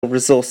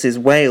Resources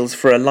Wales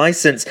for a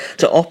licence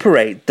to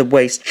operate the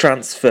waste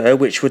transfer,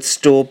 which would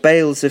store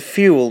bales of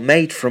fuel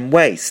made from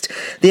waste.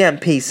 The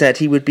MP said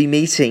he would be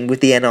meeting with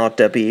the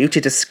NRW to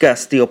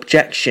discuss the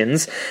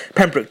objections.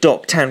 Pembroke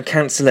Dock Town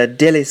Councillor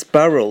Dilys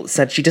Burrell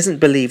said she doesn't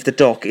believe the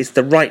dock is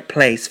the right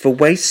place for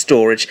waste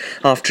storage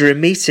after a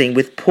meeting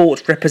with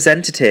port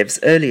representatives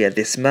earlier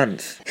this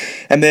month.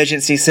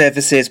 Emergency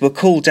services were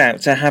called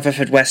out to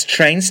Haverfordwest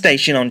train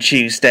station on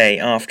Tuesday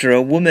after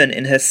a woman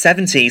in her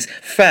 70s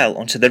fell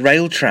onto the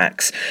rail tracks.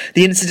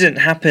 The incident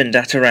happened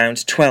at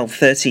around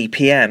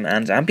 12:30pm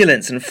and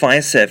ambulance and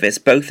fire service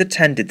both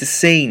attended the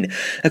scene.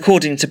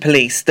 According to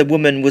police, the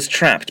woman was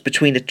trapped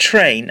between a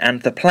train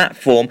and the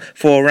platform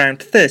for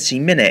around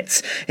 30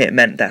 minutes. It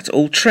meant that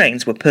all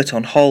trains were put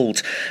on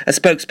hold. A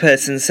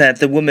spokesperson said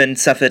the woman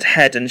suffered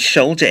head and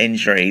shoulder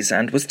injuries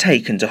and was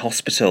taken to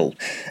hospital.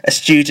 A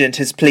student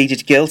has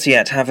pleaded guilty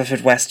at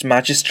Haverfordwest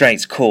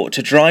Magistrates Court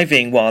to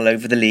driving while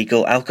over the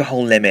legal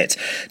alcohol limit.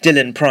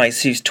 Dylan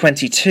Price, who's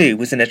 22,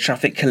 was in a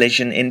traffic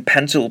collision in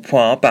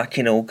Pentalpois back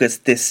in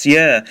August this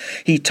year.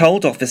 He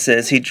told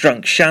officers he'd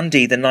drunk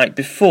shandy the night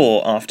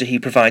before after he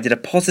provided a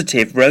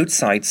positive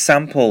roadside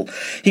sample.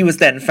 He was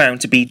then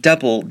found to be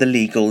double the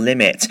legal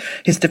limit.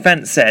 His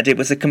defence said it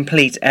was a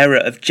complete error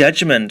of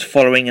judgment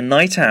following a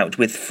night out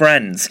with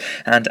friends,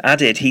 and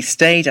added he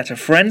stayed at a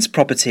friend's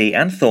property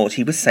and thought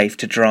he was safe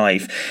to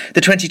drive.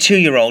 The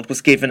 22-year-old was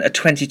given a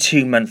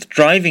 22-month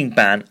driving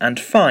ban and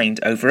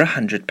fined over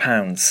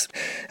 £100.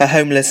 A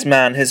homeless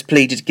man has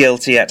pleaded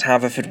guilty at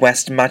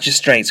Haverfordwest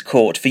Magistrates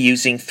Court for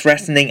using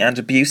threatening and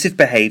abusive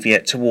behaviour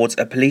towards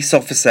a police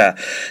officer.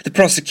 The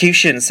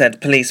prosecution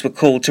said police were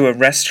called to a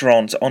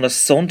restaurant on a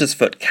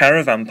Saundersfoot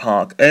caravan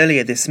park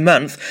earlier this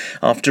month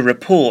after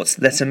reports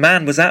that a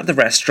man was at the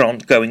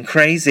restaurant going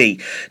crazy.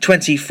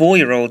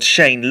 24-year-old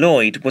Shane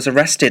Lloyd was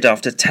arrested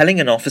after telling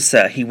an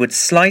officer he would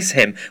slice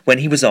him when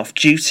he was off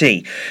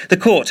duty. The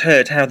court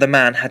heard how the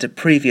man had a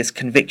previous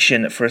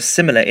conviction for a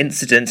similar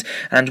incident,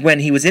 and when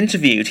he was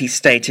interviewed he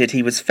stated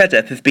he was fed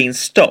up of being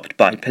stopped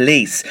by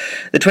police.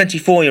 The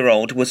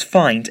 24-year-old was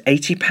fined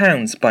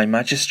 £80 by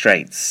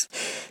magistrates.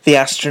 The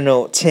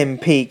astronaut Tim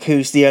Peake,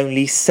 who's the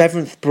only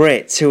 7th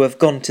Brit to have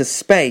gone to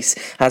space,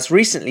 has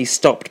recently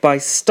stopped by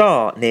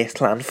Star near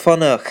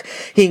Llanfonnach.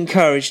 He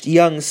encouraged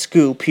young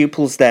school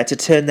pupils there to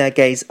turn their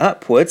gaze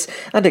upwards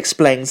and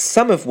explained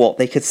some of what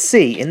they could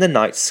see in the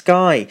night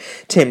sky.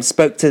 Tim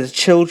spoke to the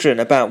children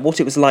about what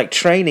it was like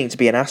training to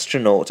be an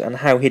astronaut and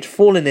how he'd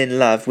fallen in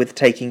love with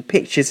taking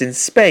pictures in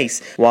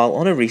space while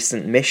on a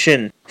recent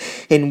mission.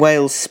 In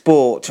Wales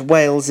sport,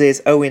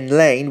 Wales's Owen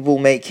Lane will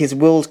make his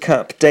World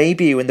Cup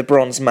debut in the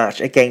bronze match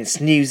against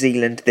New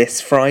Zealand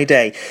this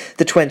Friday.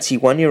 The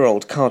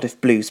 21-year-old Cardiff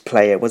Blues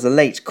player was a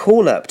late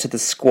call-up to the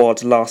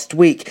squad last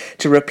week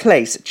to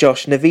replace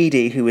Josh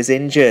Navidi, who was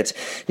injured.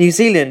 New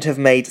Zealand have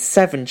made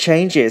 7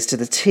 changes to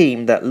the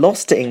team that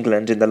lost to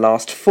England in the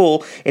last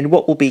 4 in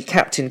what will be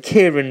captain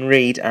Kieran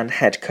Reid and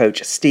head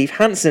coach Steve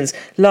Hansen's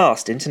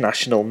last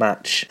international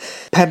match.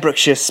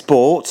 Pembrokeshire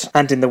sport,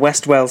 and in the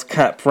West Wales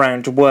Cup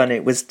round 1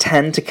 it was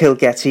 10 to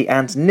Kilgetty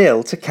and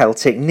 0 to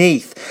Celtic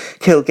Neath.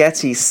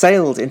 Kilgetty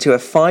sailed into a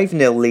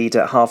 5-0 lead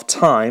at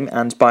half-time,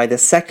 and by the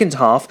second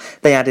half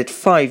they added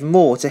 5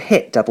 more to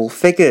hit double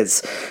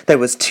figures. There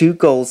was 2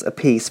 goals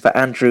apiece for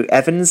Andrew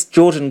Evans,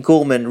 Jordan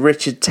Gorman,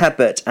 Richard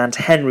Tebbett and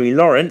Henry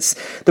Lawrence.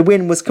 The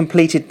win was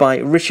completed by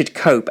Richard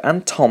Cope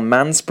and Tom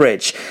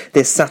Mansbridge.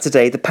 This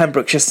Saturday the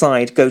Pembrokeshire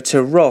side go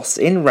to Ross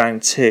in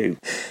round 2.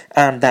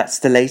 And that's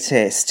the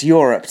latest.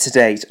 You're up to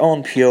date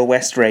on Pure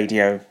West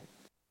Radio.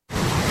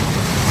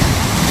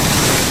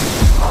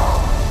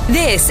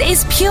 This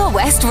is Pure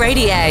West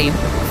Radio.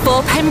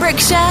 For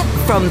Pembrokeshire,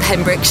 from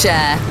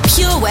Pembrokeshire.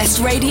 Pure West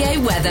Radio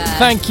weather.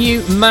 Thank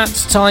you, Matt.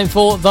 Time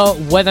for the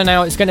weather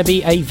now. It's going to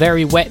be a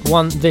very wet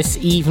one this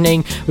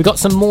evening. We've got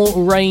some more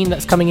rain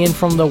that's coming in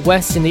from the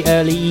west in the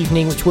early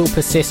evening, which will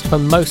persist for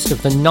most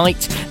of the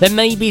night. There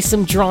may be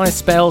some dry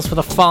spells for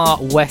the far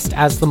west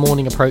as the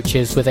morning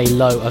approaches with a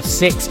low of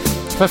 6.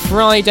 For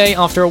Friday,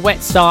 after a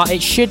wet start,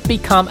 it should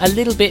become a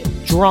little bit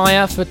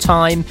drier for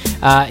time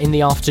in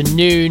the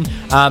afternoon,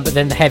 but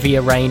then the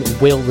heavier rain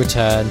will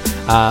return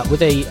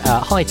with a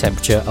high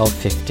temperature of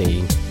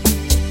 15.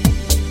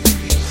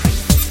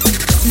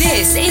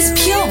 This is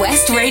Pure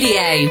West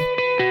Radio.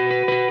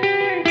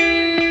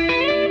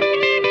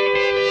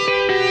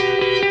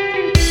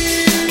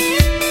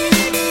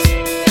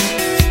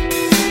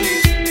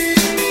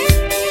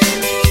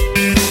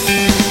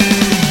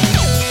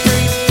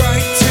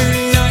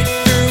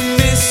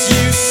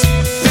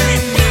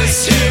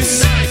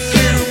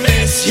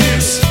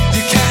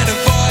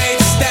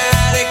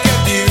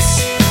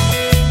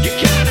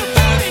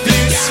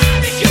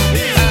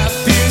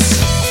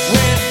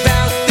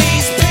 Without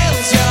these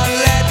pills, you're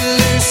let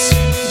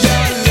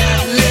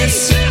loose.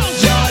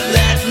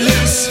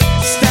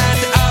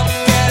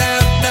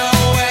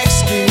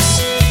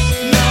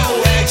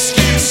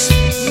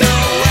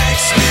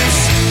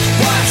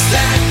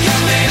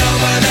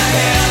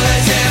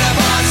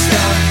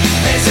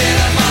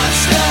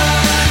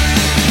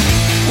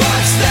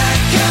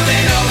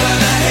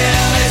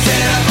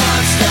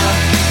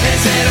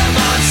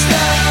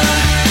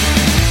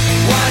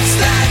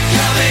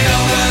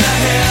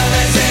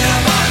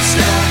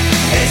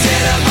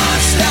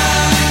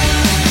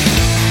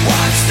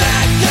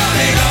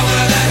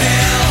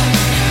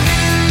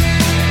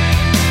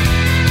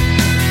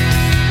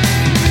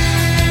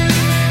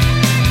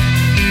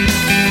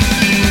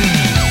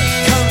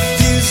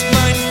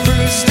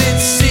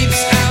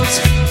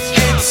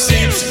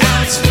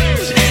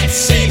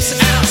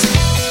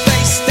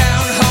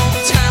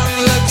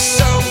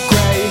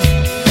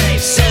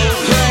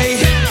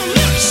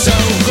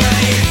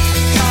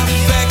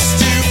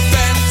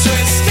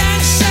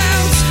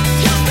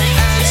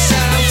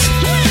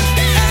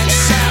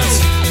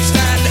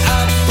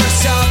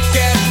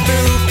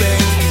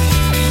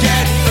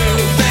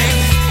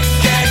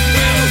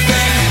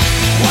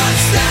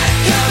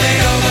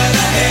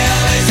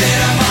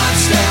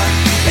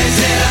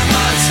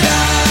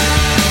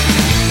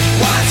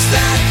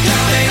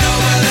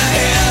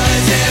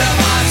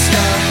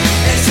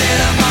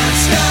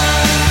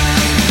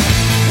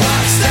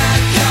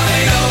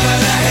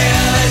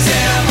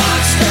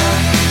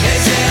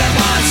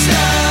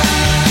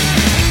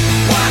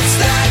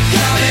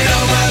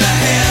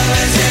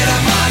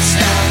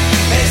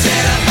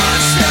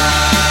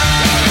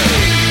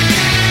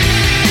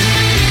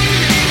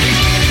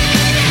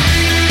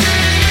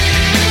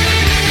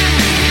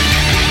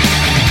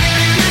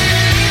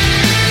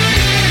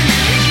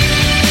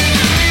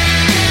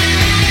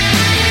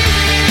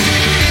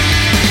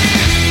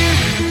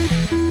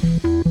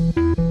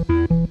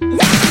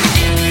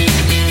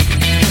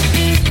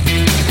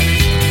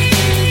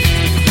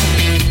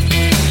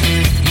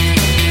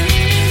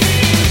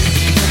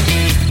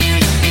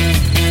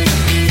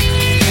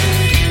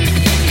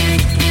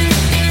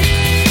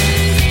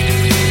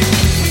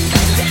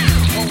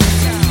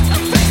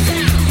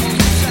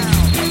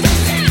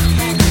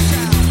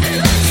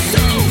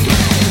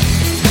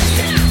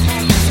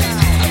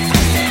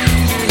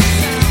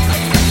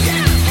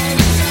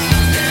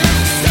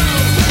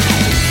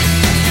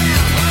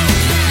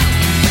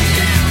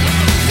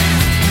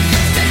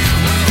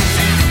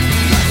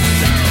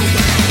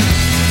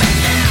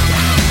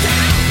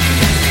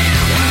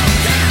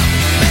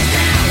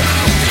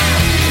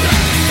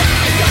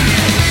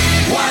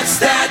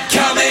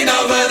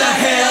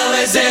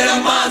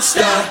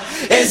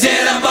 monster? Is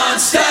it a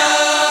monster?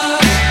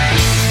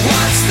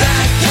 What's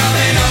that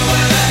coming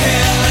over the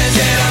hill? Is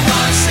it a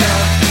monster?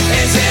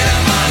 Is it a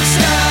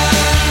monster?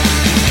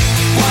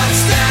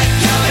 What's that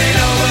coming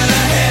over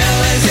the hill?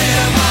 Is it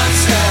a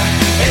monster?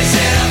 Is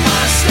it a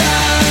monster?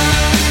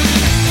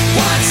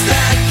 What's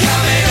that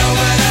coming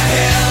over the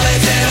hill?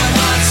 Is it a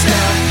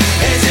monster?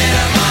 Is it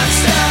a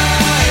monster?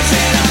 Is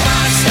it a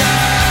monster?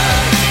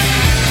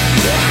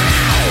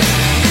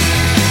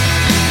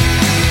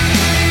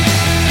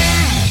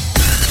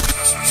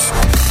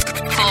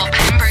 For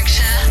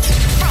Pembrokeshire,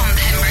 from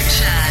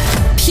Pembrokeshire,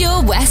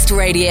 Pure West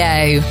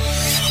Radio.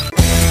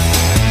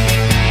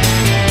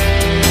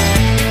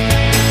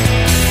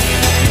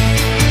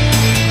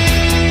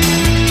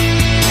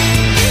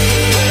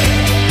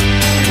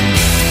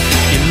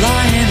 You're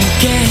lying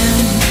again.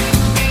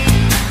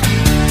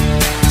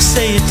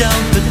 Say you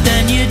don't, but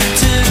then you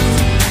do.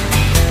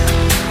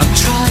 I'm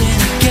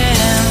trying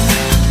again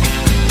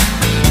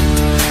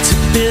to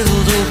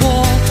build a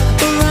wall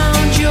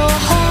around your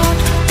heart,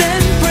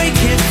 then break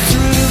it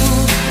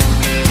through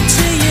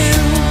to you.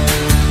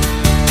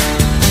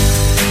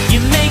 You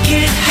make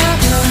it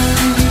happen.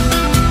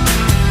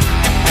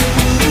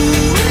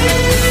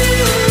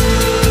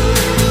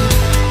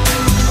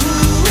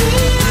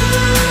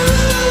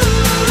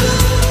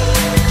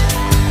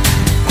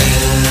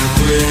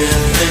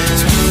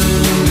 Everything's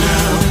blue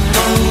now.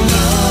 Oh,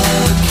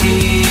 lucky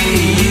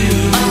you.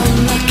 Oh,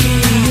 lucky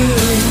you.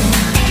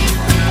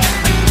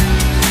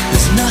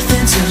 There's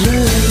nothing to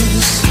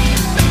lose.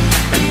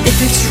 And if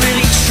it's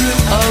really true,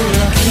 oh,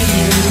 lucky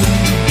you.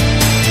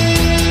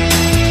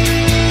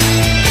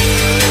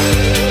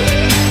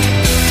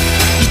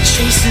 You're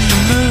chasing the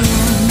moon,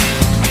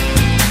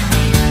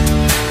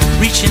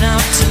 reaching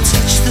out to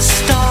touch the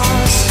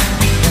stars,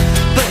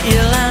 but you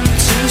land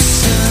too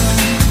soon.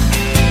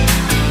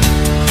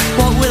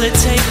 What will it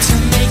take to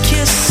make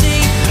you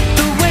see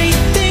the way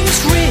things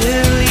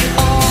really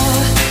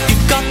are?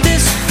 You've got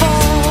this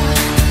far,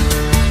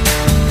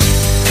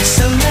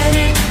 so let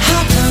it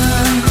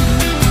happen.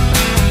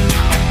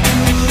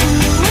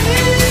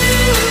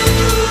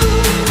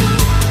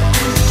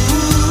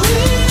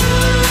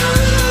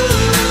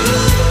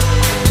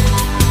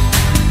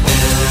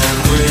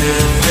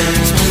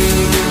 Everything's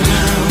blue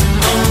now.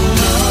 Oh,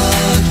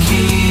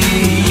 lucky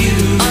you.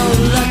 Oh,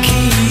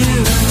 lucky you.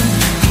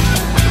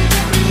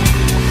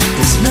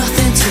 There's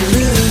nothing to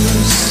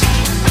lose.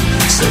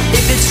 So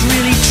if it's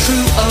really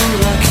true, oh,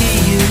 lucky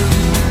you.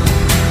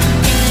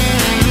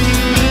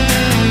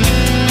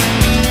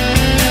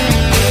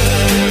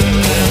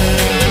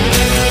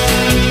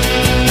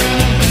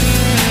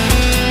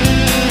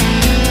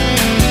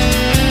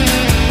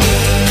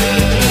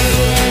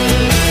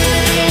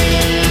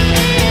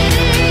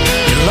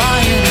 You're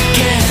lying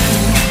again.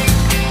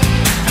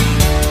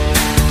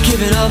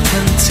 Give it up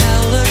and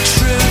tell the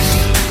truth.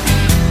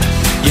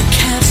 You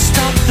can't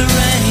stop the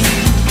rain.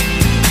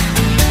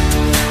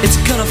 It's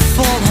gonna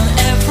fall on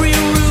every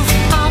roof.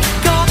 I've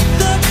got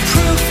the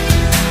proof,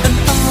 and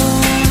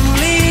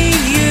only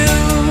you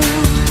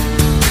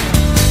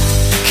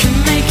can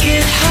make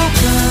it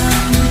happen.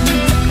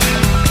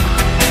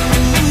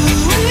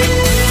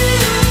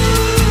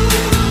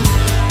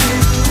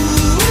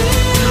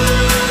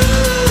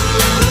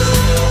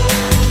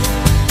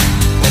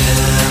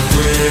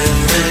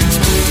 Everything's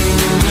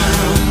blue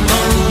now.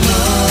 Oh,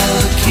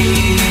 lucky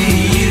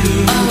you.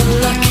 Oh,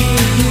 lucky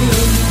you.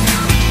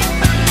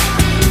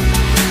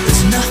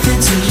 There's nothing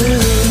to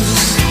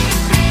lose.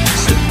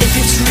 So if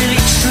it's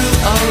really true,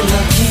 oh,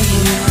 lucky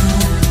you.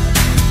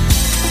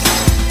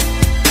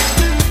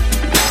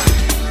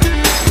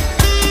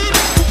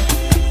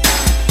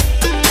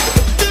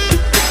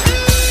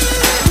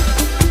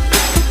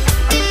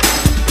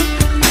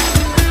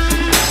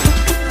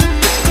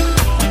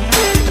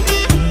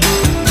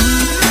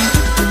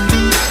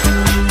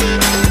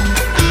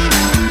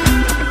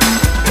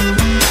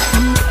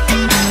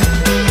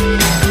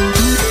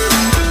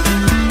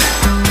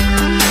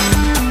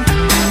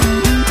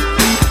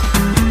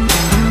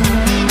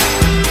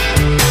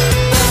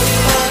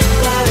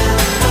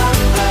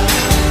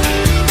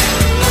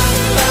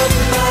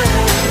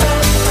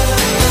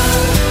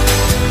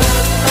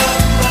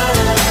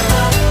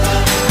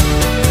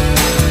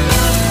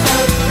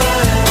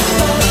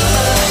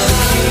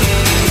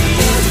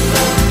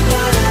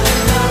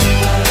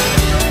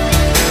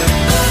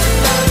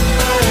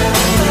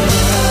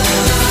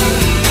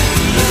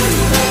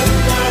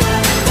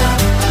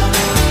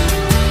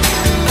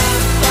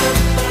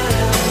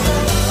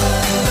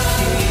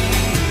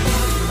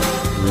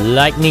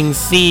 Lightning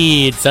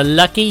Seeds, a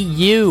lucky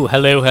you.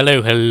 Hello,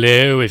 hello,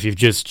 hello. If you've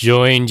just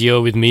joined,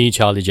 you're with me,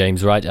 Charlie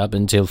James, right up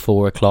until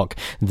 4 o'clock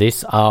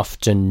this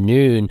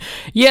afternoon.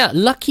 Yeah,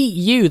 lucky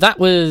you. That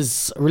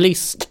was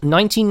released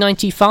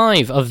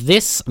 1995 of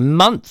this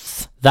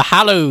month, the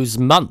Hallows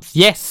month.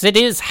 Yes, it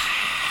is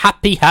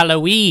Happy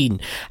Halloween.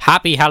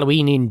 Happy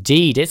Halloween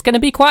indeed. It's going to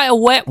be quite a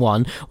wet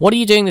one. What are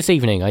you doing this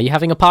evening? Are you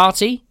having a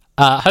party?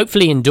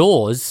 hopefully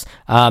indoors.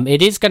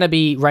 It is going to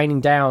be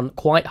raining down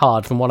quite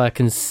hard from what I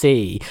can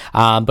see,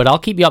 but I'll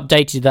keep you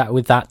updated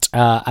with that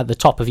at the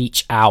top of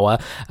each hour.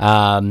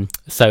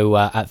 So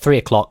at 3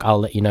 o'clock, I'll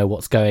let you know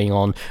what's going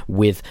on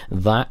with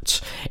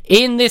that.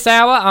 In this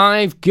hour,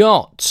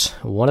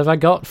 what have I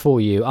got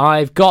for you?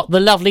 I've got the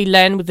lovely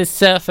Len with the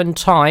Surf and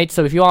Tide.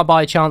 So if you are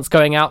by chance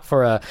going out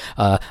for a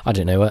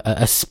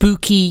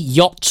spooky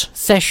yacht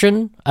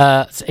session,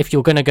 if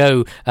you're going to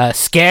go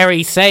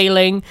scary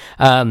sailing,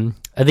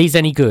 are these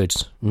any good?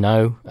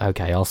 No?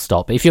 Okay, I'll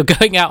stop. If you're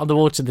going out on the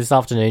water this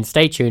afternoon,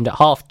 stay tuned. At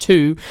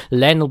 2:30,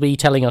 Len will be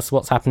telling us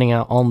what's happening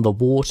out on the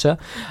water.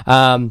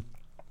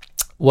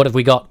 What have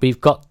we got? We've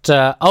got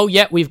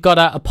we've got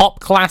a pop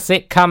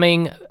classic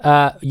coming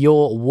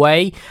your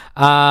way.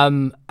 A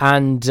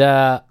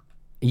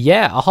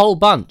whole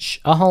bunch.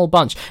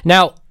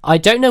 Now, I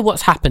don't know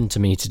what's happened to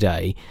me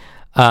today.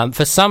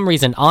 For some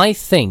reason, I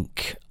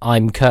think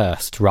I'm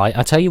cursed, right?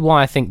 I'll tell you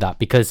why I think that,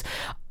 because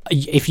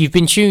if you've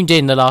been tuned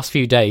in the last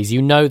few days,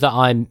 you know that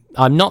I'm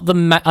not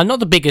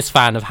the biggest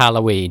fan of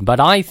Halloween, but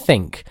I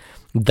think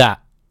that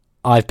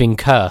I've been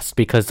cursed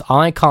because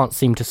I can't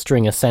seem to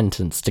string a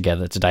sentence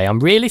together today. I'm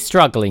really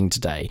struggling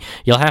today.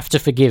 You'll have to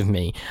forgive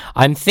me.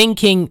 I'm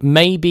thinking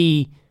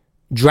maybe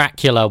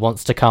Dracula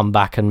wants to come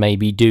back and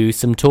maybe do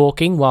some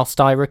talking whilst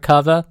I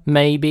recover.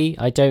 Maybe,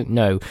 I don't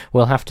know.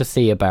 We'll have to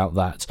see about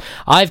that.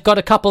 I've got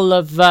a couple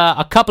of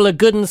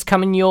good ones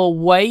coming your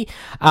way.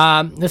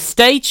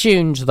 Stay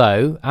tuned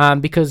though,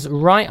 because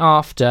right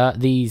after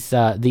these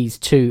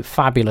two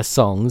fabulous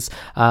songs,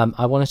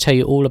 I want to tell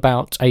you all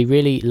about a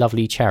really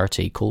lovely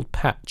charity called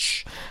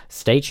Patch.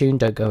 Stay tuned.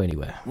 Don't go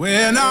anywhere.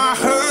 When I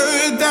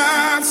heard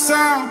that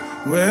sound,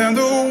 when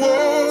the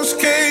walls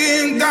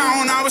came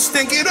down, I was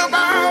thinking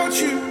about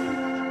you.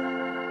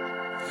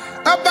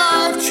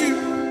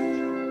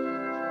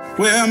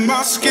 Where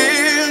my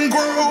skin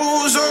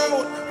grows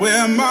old,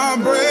 where my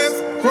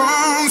breath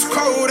runs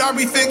cold, I'll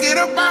be thinking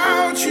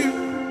about you.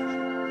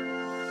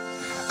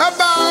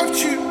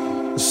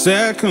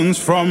 Seconds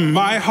from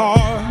my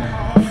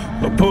heart,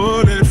 a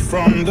bullet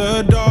from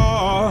the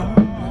door.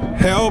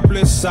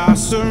 Helpless I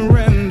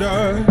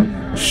surrender,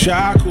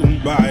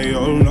 shackled by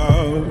your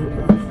love.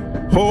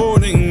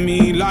 Holding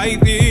me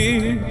like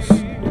this,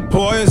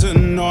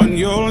 poison on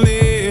your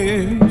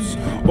lips.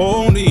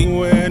 Only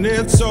when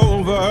it's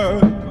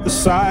over, the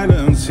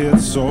silence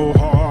hits so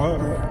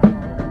hard.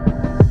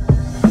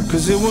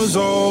 'Cause it was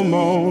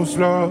almost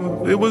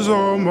love, it was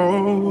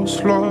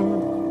almost love.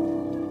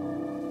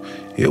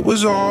 It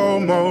was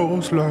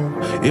almost love,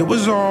 it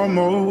was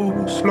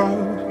almost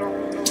love.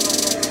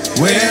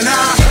 When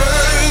I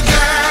heard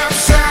that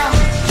sound,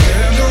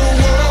 when the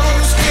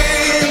walls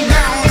came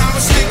down, I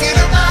was thinking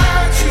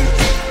about you.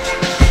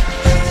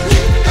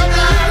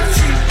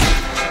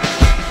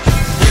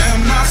 When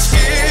my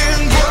skin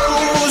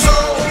grows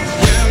old,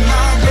 when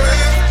my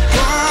breath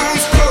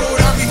runs cold,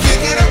 I'll be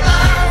thinking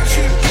about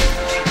you.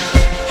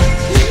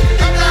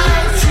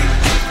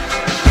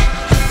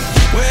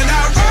 When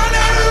I run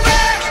out of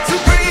air to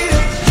breathe,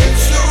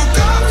 it's your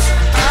ghost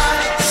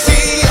I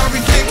see, I'll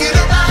be thinking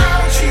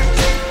about you.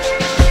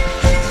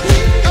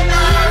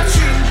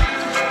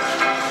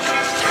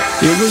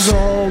 It was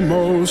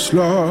almost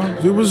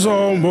love, it was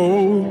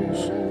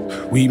almost.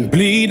 We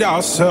bleed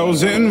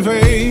ourselves in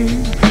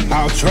vain.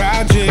 How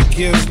tragic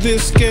is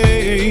this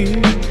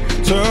game?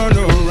 Turn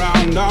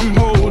around, I'm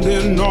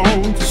holding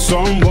on to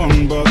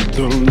someone, but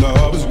the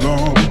love's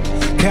gone.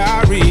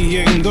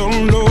 Carrying the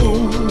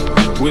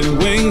load with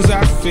wings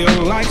that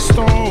feel like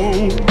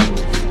stone.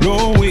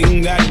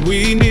 Knowing that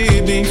we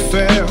nearly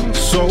fell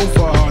so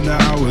far,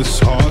 now it's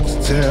hard to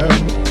tell.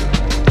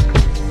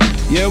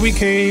 Yeah, we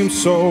came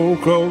so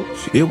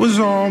close, it was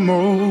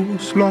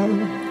almost love.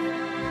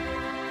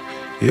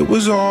 It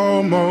was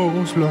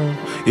almost love,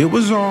 it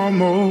was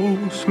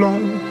almost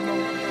love.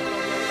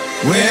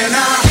 When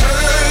I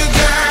heard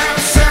that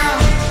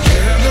sound,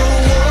 when the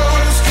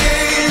walls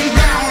came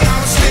down, I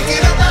was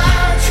thinking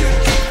about you.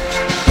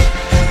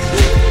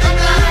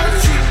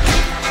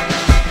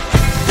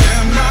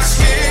 When my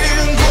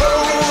skin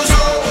grows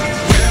old,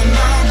 when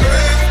my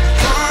breath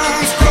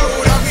runs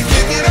cold, I'll be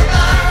thinking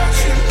about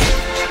you.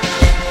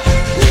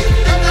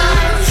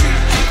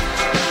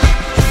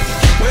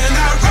 When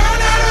I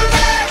run out of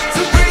air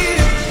to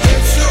breathe,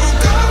 it's your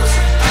ghost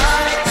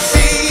I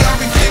see, I'll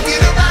be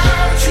thinking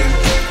about you.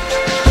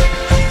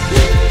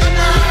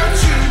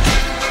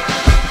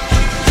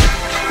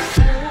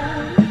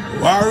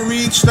 I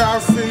reached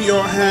out for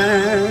your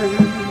hand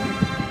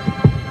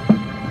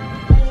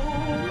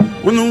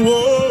when the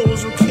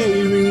walls were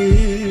caving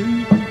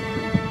in,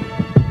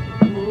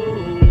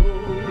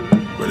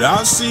 but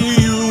I see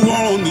you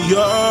on the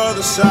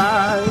other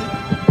side.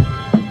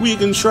 We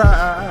can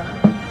try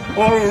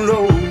all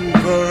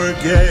over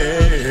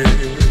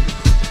again.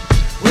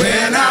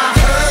 When I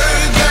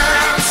heard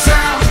that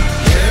sound,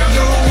 when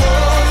the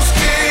walls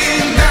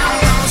came down,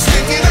 I was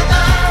thinking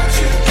about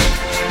you.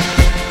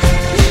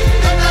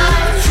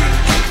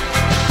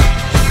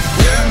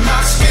 When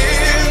my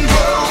skin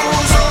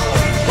grows old,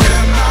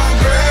 when my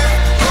breath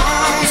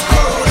runs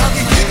cold, I'll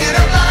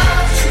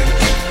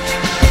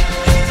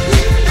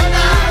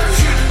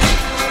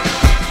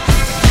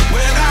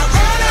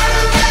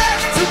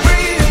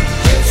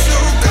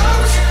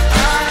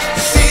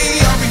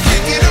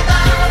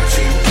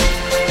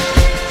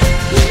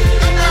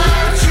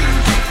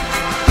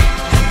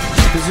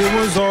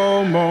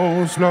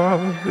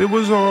love. It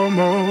was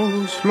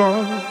almost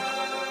love.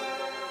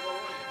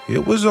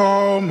 It was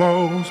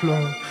almost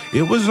love.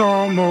 It was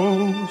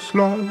almost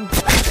love.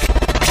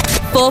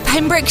 For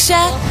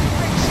Pembrokeshire,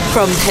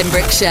 from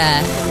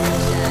Pembrokeshire,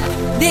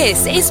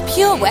 this is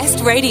Pure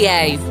West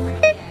Radio.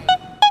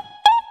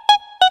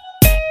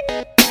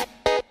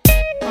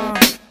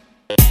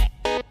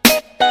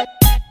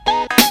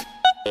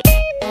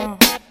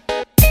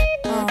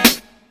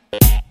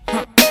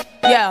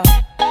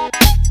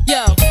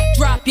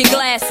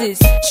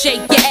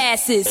 Shake your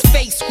asses,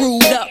 face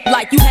screwed up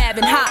like you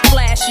having hot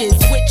flashes.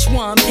 Which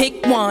one?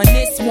 Pick one.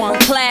 This one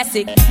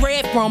classic.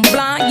 Red from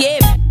blind, yeah,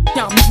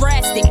 I'm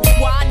drastic.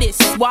 Why this?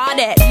 Why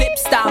that?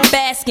 Lips stop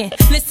asking.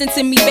 Listen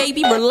to me,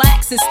 baby,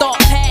 relax and start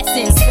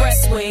passing.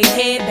 Expressway,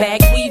 head back,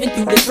 weaving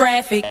through the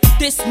traffic.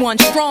 This one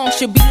strong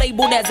should be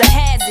labeled as a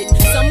hazard.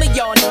 Some of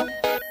y'all know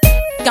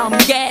I'm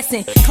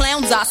gassing.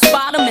 Clowns, I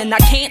spot them and I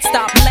can't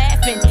stop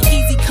laughing.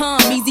 Easy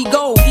come, easy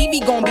go, Evie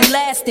gon' be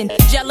lasting.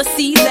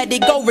 Jealousy, let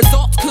it go,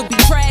 results could be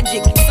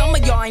tragic. Some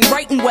of y'all ain't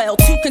writing well,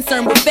 too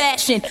concerned with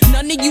fashion.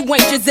 None of you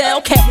ain't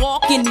Giselle, can't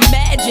walk and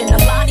imagine. A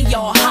lot of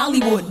y'all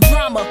Hollywood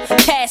drama,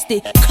 cast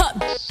it, cut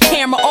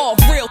camera off,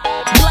 real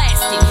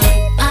blasted.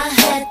 I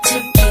had to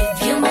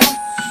give you more,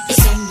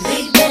 it's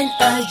only been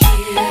a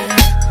year.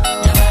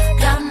 Now I've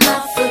got my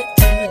foot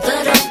through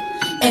the door,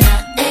 and I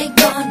ain't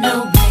going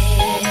nowhere.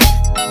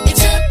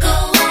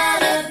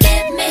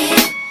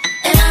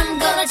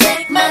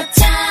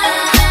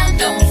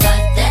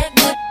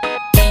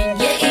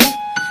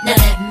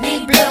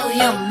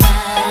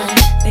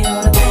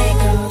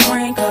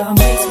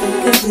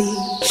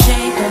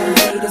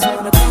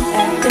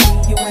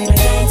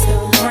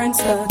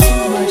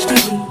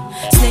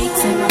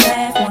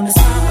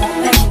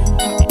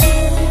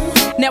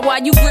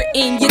 While you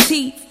gritting your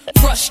teeth,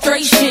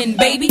 frustration,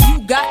 baby,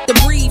 you got to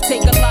breathe.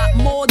 Take a lot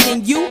more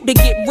than you to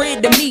get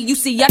rid of me. You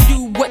see, I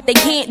do what they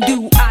can't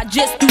do, I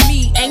just do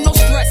me. Ain't no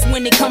stress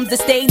when it comes to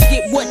stage,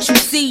 get what you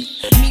see.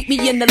 Meet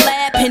me in the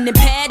lab, pen and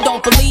pad,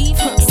 don't believe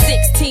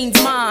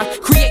 16's mine,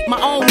 create my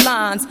own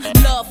lines.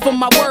 Love for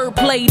my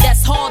wordplay,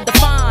 that's hard to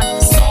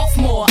find.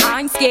 Sophomore,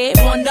 I ain't scared,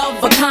 one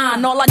of a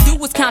kind. All I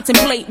do is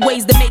contemplate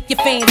ways to make your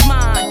fans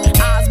mine.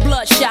 Eyes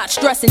bloodshot,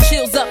 stress and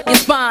chills up your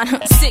spine.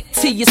 Sick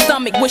to your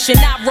stomach, wishing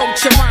I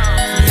wrote your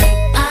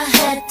rhyme. I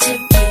had to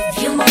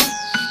give you more,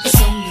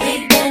 it's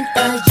only been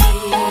a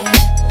year.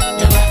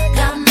 Now I've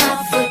got my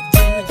foot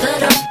through the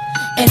door,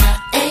 and I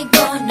ain't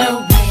going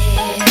nowhere.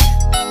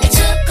 It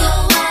took a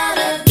while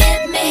to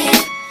get me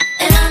here,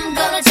 and I'm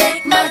gonna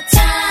take my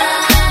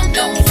time.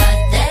 Don't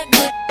fight that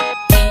good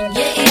in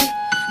your ear,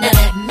 now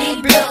let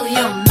me blow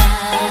your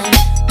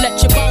mind.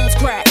 Let your bones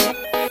crack,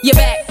 your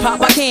back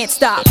pop, I can't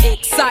stop.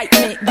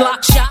 Excitement,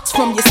 Glock shots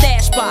from your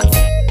stash box.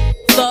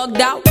 Thugged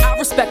out, I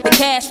respect the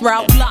cash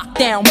route.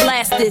 Lockdown,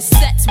 blast this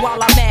sets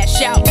while I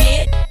mash out.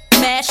 Yeah,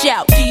 mash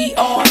out,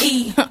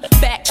 D-R-E.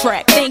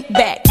 Backtrack, think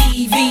back,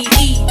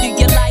 E-V-E. Do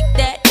you like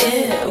that?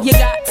 Yeah, you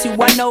got to,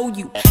 I know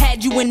you.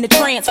 Had you in the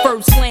trance,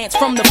 first glance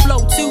from the flow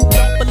too.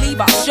 Don't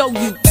believe I'll show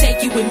you,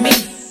 take you with me.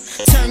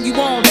 Turn you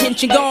on,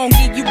 tension gone,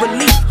 give you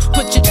relief.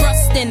 Put your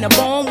trust in the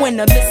born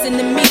winner, listen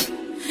to me.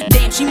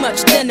 Damn, she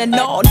much thinner,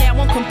 no, now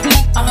I'm complete.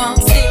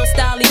 Still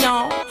styling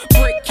on,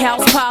 brick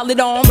house, pile it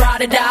on,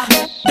 ride or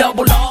die,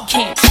 double R,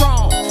 can't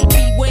strong.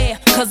 Beware,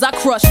 cause I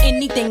crush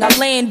anything I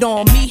land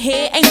on. Me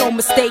here ain't no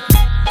mistake,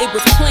 it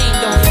was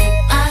planned on.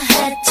 I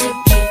had to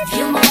give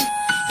you more,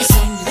 it's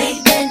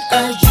only been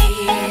a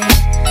year.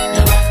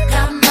 Now I've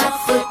got my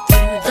foot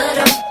through the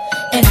door,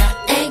 and I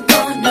ain't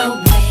going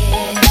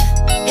nowhere.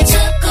 It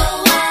took a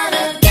while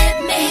to get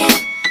me here,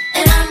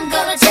 and I'm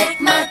gonna take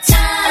my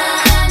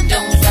time.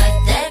 Don't fight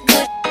that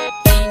good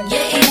in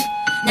your ear,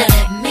 now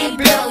let me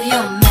blow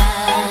your mind.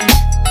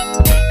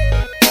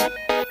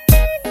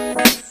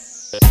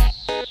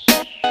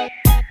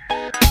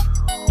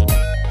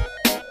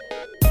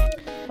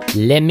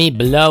 Let Me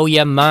Blow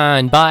Your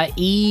Mind by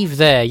Eve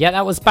there. Yeah,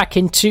 that was back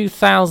in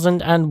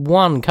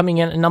 2001, coming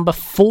in at number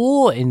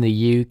 4 in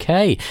the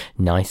UK.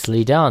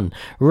 Nicely done.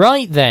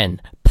 Right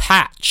then,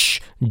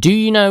 Patch. Do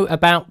you know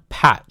about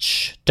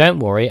Patch? Don't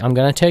worry, I'm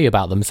going to tell you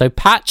about them. So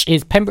Patch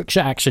is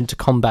Pembrokeshire Action to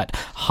Combat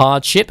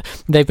Hardship.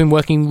 They've been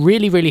working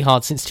really, really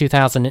hard since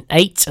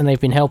 2008, and they've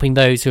been helping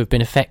those who have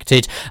been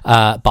affected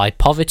by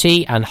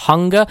poverty and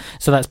hunger.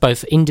 So that's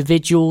both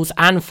individuals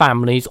and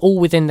families, all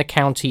within the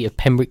county of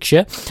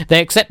Pembrokeshire.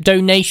 They accept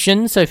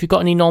donations, so if you've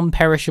got any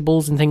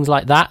non-perishables and things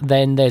like that,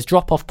 then there's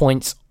drop-off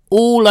points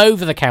all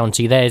over the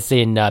county. There's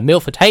in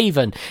Milford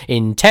Haven,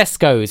 in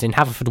Tesco's, in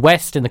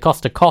Haverfordwest, in the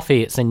Costa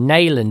Coffee, it's in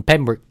Neyland,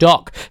 Pembroke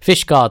Dock,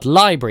 Fishguard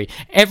Library.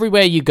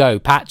 Everywhere you go,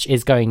 Patch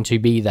is going to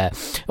be there.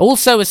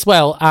 Also as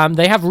well,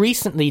 they have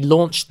recently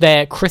launched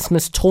their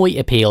Christmas toy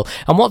appeal,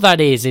 and what that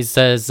is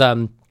there's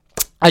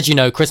As you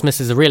know,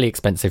 Christmas is a really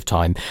expensive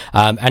time,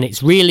 and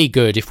it's really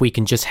good if we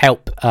can just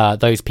help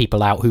those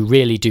people out who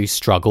really do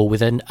struggle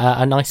with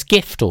a nice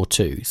gift or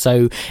two.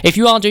 So if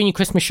you are doing your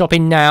Christmas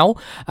shopping now,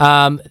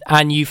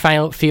 and you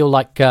feel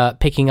like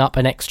picking up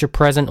an extra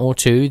present or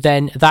two,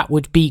 then that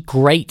would be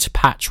great.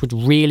 Patch would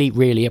really,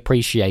 really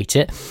appreciate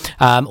it.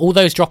 All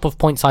those drop-off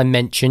points I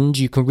mentioned,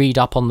 you can read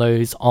up on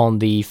those on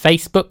the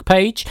Facebook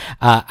page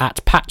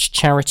at Patch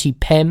Charity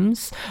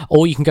PEMS,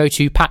 or you can go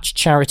to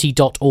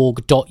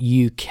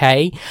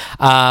patchcharity.org.uk.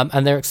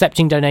 And they're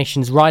accepting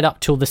donations right up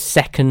till the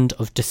 2nd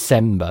of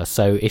December.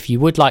 So if you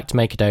would like to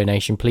make a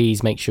donation,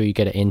 please make sure you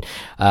get it in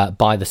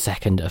by the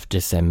 2nd of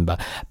December.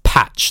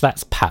 Patch,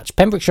 that's Patch.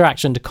 Pembrokeshire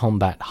Action to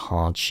Combat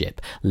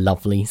Hardship.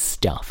 Lovely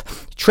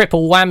stuff.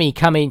 Triple whammy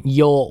coming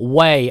your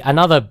way.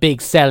 Another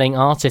big selling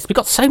artist. We've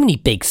got so many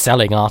big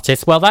selling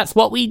artists. Well, that's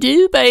what we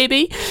do,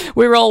 baby.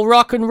 We're all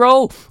rock and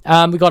roll.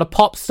 We've got a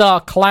pop star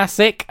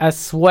classic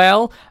as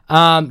well.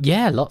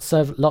 Lots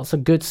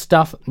of good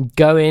stuff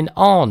going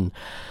on.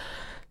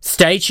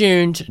 Stay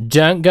tuned.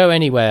 Don't go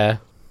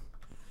anywhere.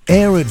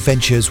 Air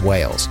Adventures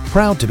Wales,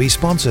 proud to be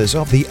sponsors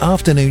of the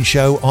afternoon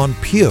show on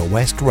Pure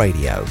West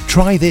Radio.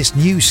 Try this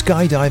new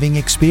skydiving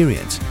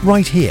experience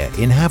right here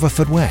in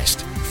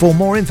Haverfordwest. For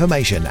more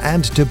information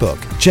and to book,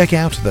 check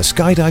out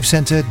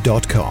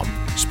theskydivecentre.com.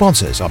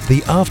 Sponsors of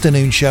the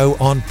afternoon show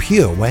on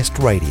Pure West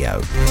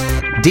Radio.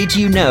 Did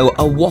you know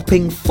a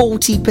whopping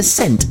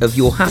 40% of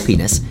your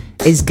happiness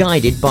is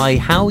guided by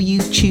how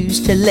you choose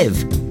to live?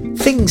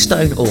 Things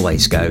don't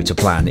always go to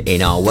plan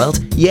in our world,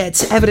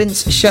 yet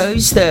evidence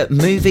shows that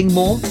moving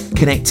more,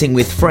 connecting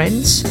with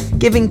friends,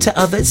 giving to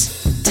others,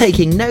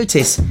 taking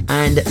notice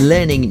and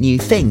learning new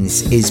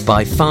things is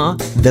by far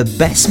the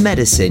best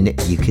medicine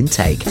you can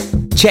take.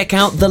 Check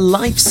out the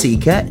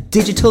LifeSeeker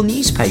digital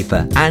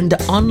newspaper and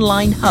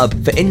online hub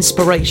for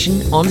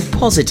inspiration on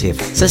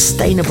positive,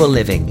 sustainable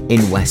living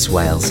in West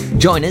Wales.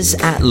 Join us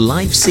at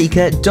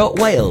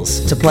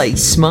lifeseeker.wales to play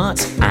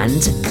smart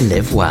and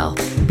live well.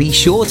 Be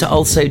sure to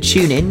also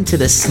tune in to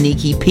the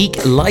Sneaky Peek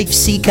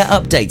LifeSeeker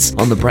updates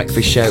on The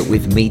Breakfast Show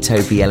with me,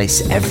 Toby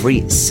Ellis,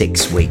 every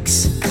 6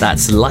 weeks.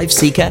 That's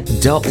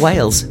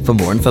lifeseeker.wales for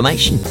more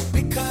information.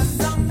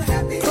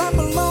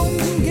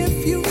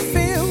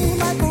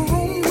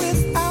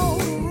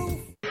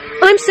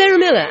 I'm Sarah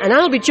Miller, and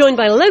I'll be joined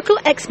by local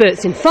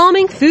experts in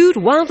farming, food,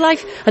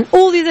 wildlife and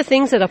all the other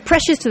things that are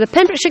precious to the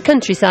Pembrokeshire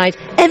countryside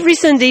every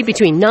Sunday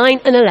between 9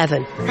 and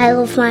 11. I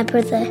love my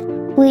brother.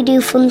 We do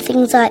fun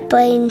things like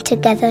playing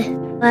together.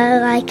 I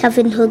like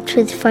having hugs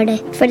with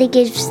Freddie. Freddie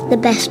gives the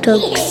best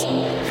hugs.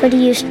 Freddie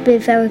used to be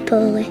very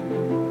poorly,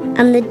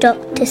 and the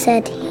doctor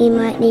said he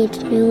might need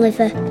a new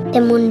liver.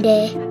 Then one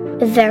day,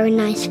 a very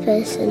nice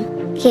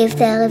person gave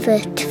their liver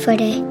to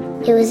Freddie.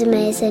 It was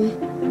amazing.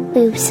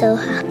 We were so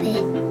happy.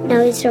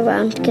 Now he's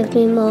around to give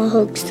me more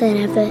hugs than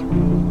ever.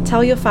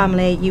 Tell your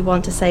family you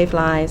want to save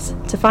lives.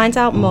 To find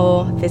out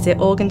more, visit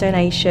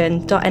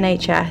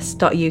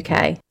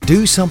organdonation.nhs.uk.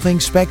 Do something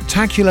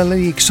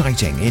spectacularly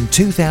exciting in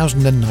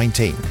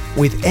 2019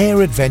 with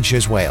Air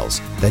Adventures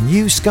Wales, the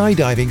new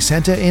skydiving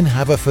centre in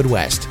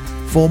Haverfordwest.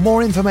 For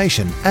more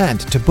information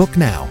and to book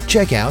now,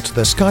 check out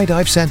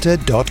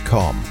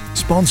theskydivecentre.com.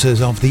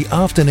 Sponsors of the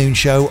afternoon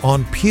show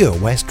on Pure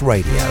West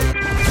Radio.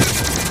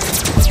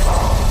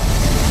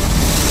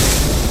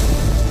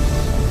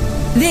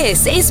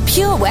 This is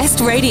Pure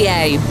West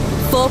Radio.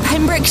 For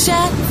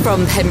Pembrokeshire,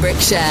 from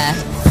Pembrokeshire.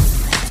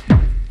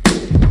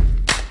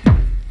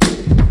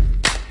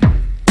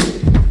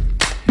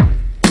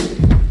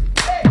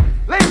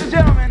 Ladies and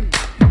gentlemen,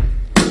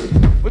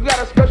 we've got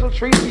a special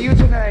treat for you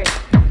tonight.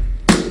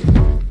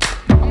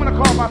 I'm gonna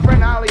call my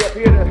friend Ali up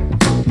here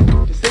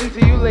to sing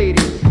to you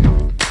ladies.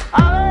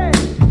 Ali!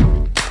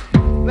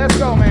 Let's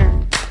go,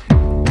 man.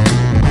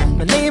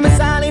 My name is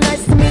Ali,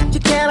 nice to meet you,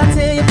 can I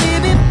tell you,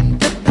 baby?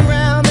 Look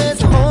around,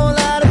 there's a whole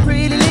lot of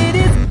pretty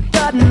ladies,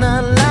 but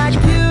none like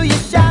you, you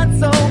shine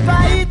so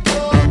bright.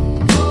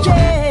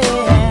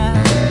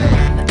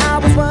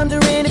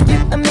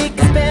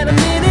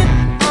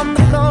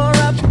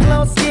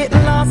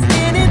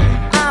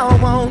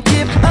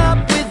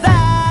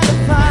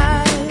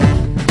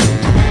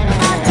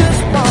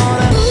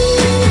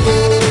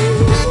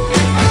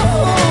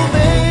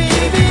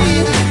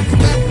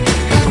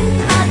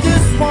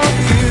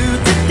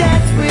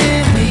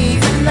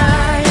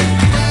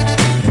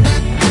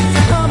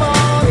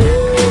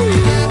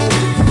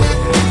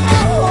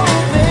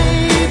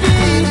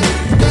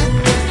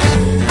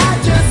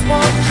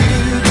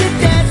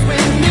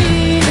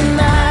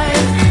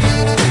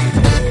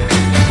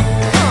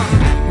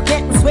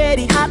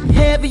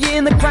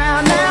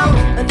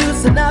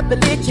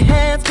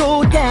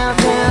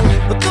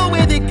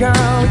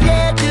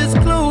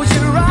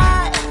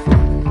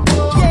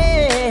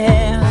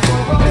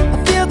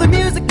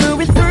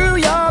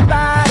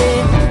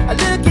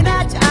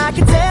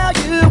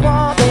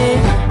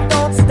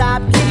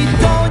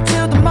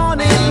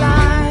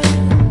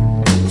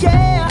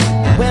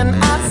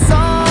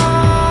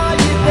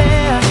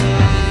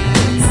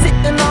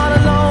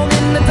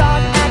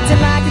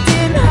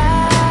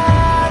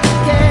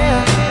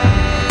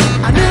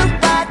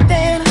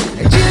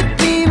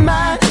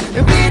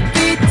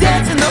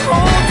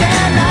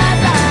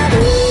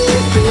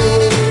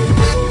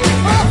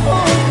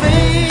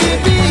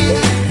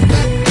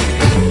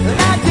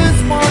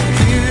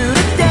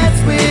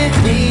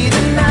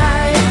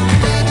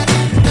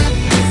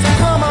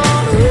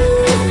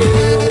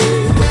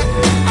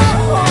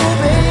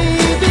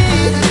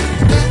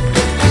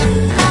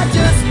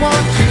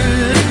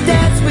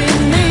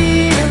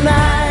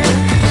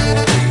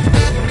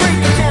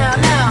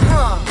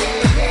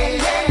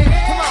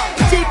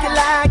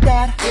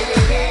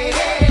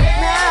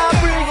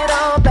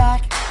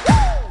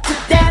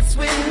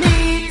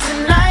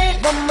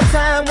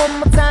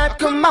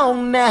 come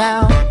on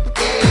now. Do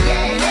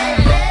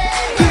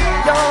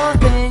your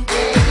thing.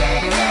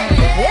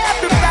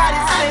 Everybody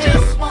sing. I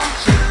just want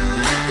you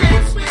to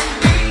dance with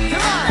me.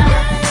 Come on.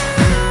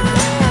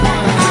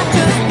 I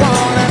just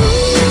wanna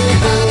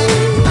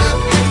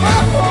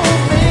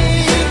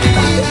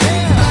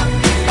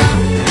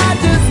I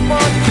just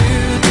want you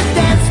to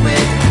dance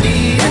with me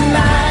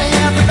tonight.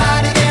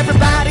 Everybody,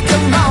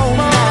 come on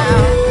now.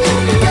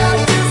 Girl,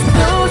 just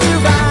close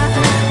your eyes.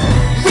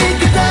 We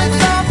can dance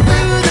all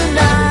through the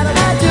night. And I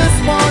just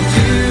want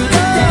you to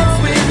dance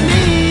with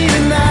me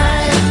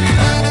tonight.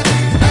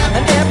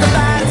 And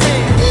everybody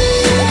sing.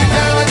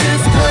 Girl,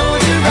 just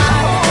close your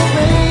eyes.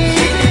 We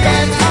can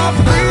dance all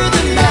through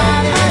the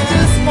night. I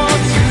just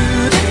want you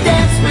to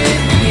dance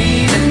with me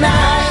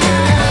tonight.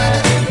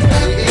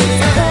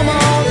 Come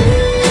on,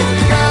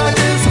 girl,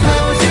 just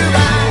close your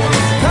eyes.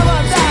 Come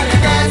on,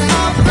 darling, dance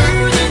all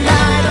through the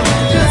night. I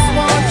just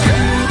want you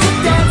to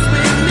dance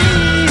with me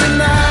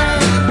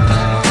tonight.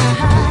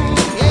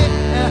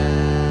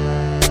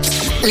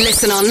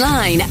 Listen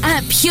online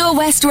at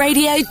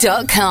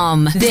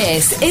purewestradio.com.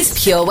 This is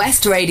Pure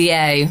West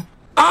Radio.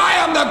 I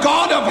am the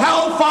god of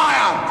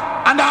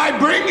hellfire, and I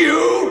bring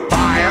you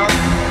fire.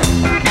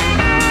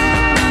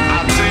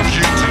 I'll take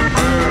you to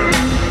burn.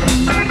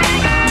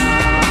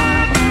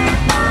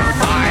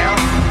 Fire.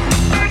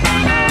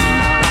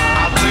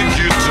 I'll take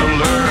you to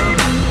learn.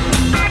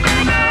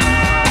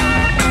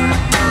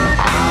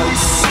 I'll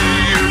see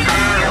you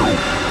burn.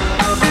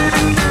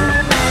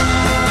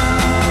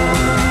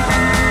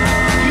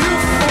 You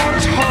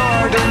fought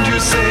hard and you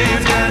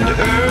saved and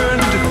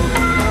earned,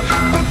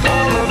 but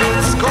all of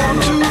it's gone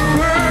to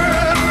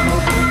burn.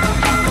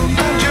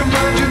 And your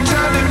mind, you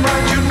tell it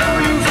right, you know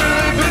you've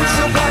really been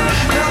so blind.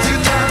 Now's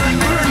your time,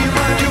 burn your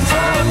mind, you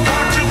fall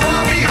apart, you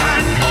fall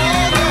behind.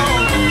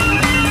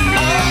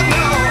 Oh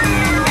no,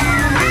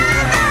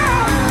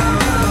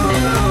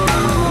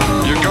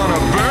 you're gonna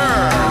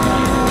burn.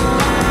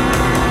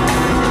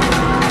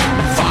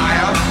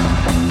 Fire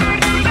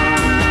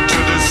to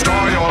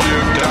destroy all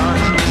you've done.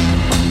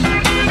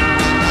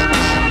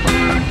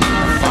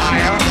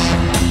 Fire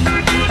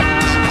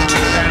to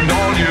end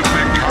all you've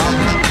become.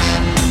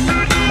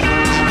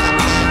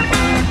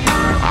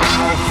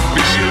 I'll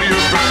feel you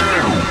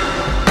burn.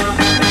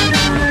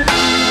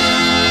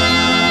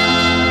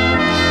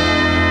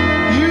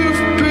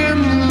 You've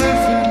been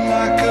living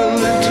like a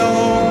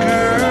little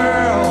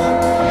girl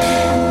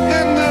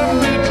in the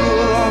middle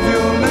of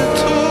your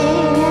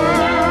little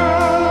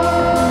world.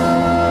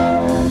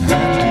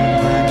 And you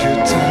mind your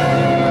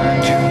tiny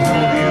mind, you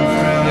know you've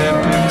really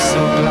been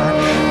so blind.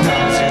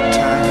 Now's your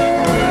time,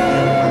 burn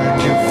your mind,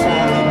 you've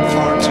fallen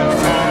far too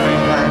far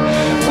behind.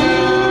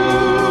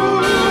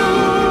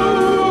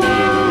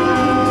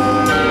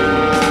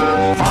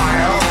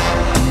 Fire,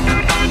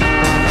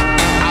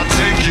 I'll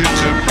take you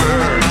to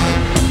burn.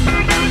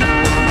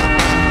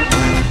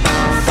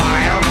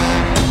 Fire,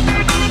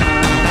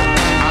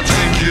 I'll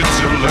take you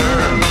to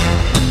learn.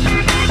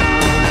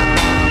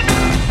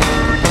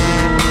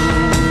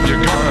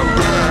 You're gonna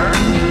burn.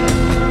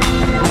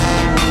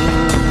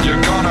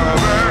 You're gonna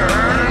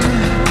burn.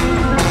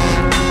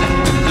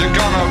 You're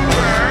gonna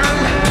burn,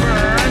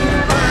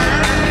 burn, burn,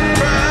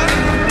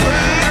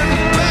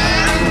 burn,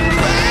 burn,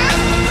 burn,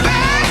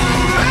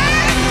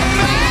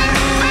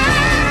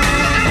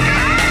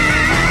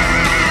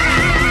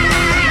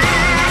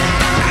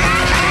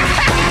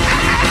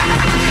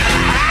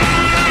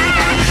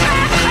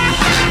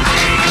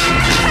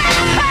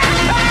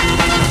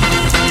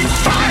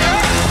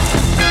 Fire,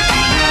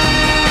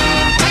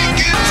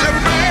 take it to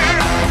burn.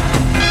 Fire,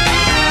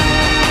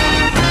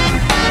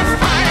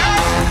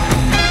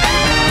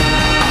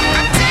 I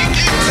take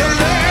it to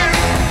learn.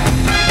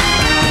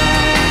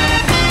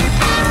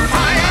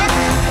 Fire, I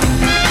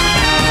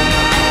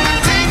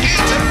take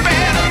it to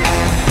burn.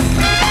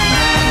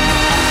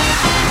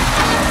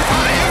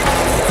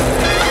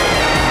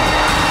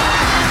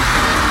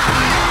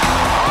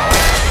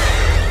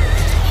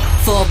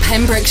 For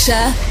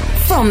Pembrokeshire,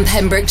 from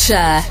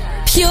Pembrokeshire,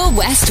 Pure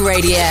West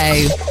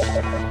Radio.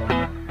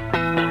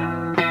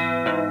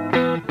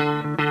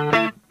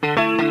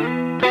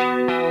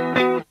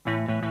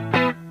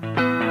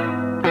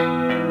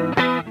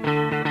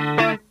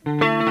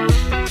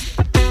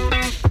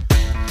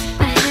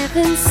 I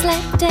haven't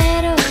slept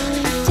at all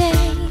in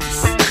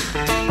days.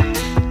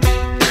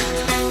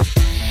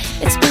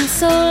 It's been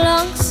so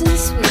long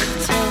since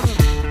we've talked,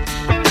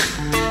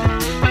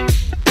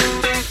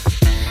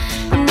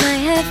 and I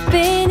have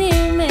been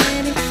here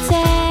many days.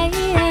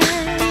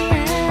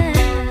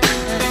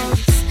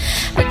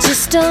 I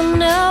just don't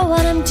know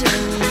what I'm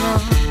doing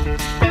wrong.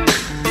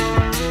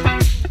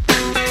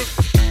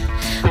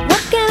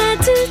 What can I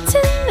do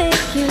to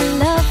make you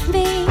love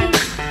me?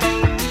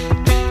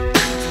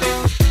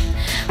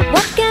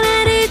 What can I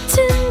do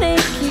to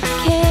make you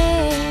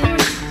care?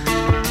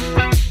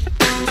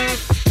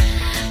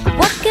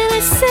 What can I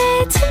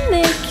say to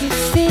make you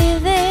feel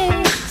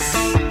this?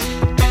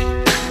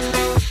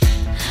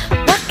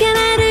 What can I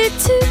do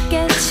to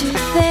get you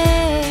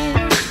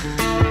there?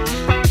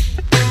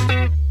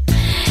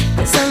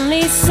 There's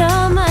only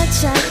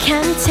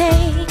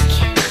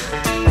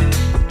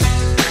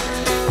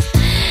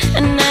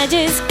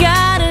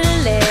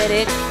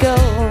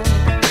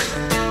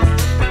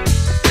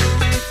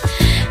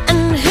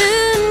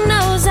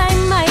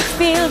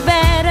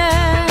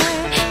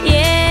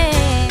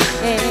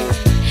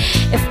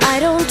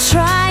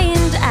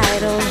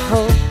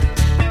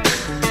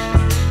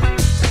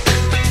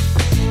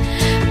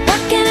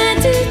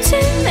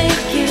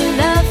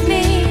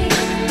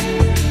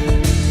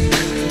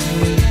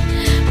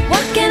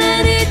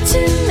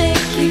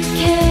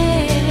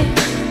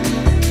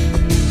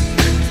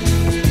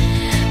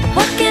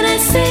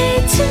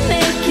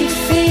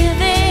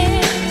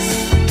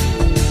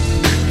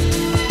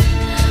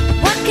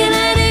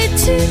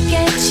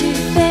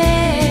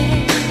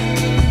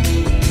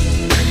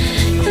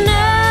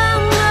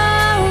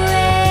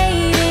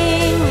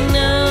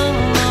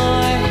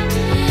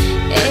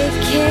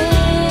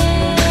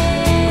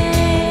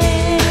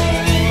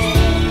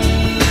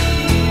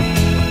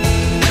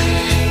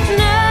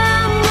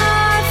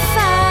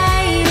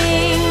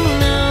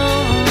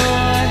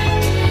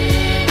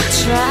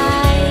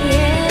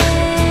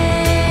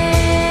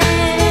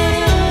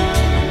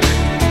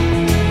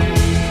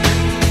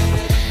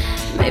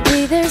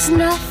there's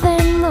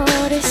nothing more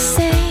to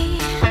say.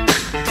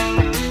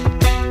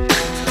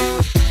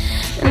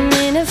 And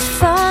in a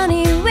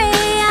funny way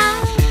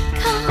I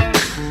come,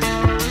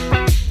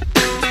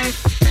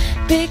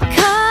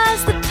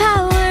 because the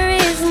power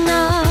is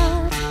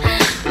not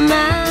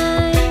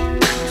mine.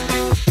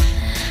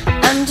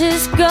 I'm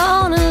just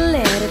gonna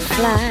let it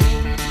fly.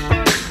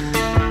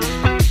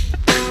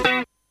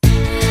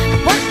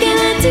 What can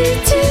I do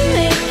to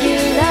make you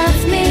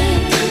love me?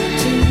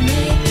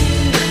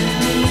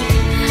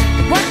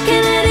 What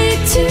can I do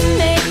to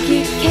make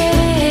you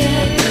care?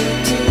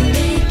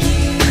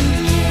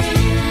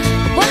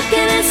 What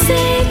can I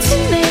say to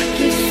make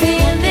you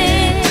feel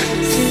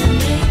this?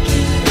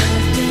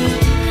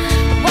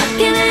 What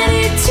can I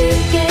do to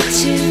get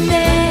you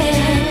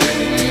there?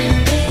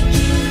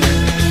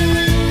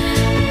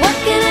 What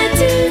can I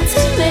do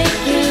to make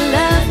you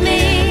love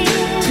me?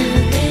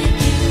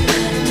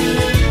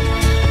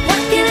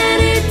 What can I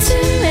do to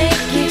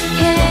make you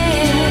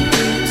care?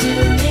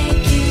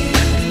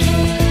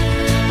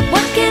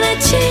 What can I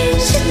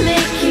change to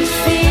make you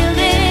feel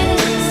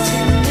this?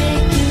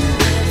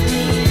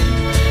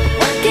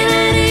 What can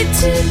I do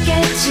to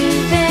get you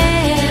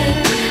there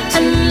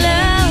and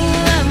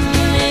love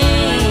me?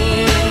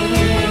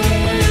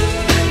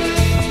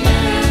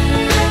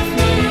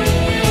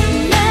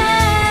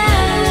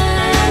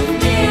 Love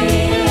me, love me,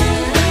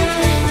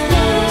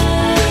 love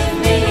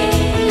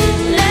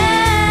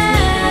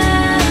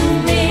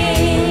me,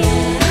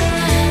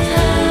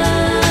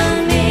 love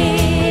me,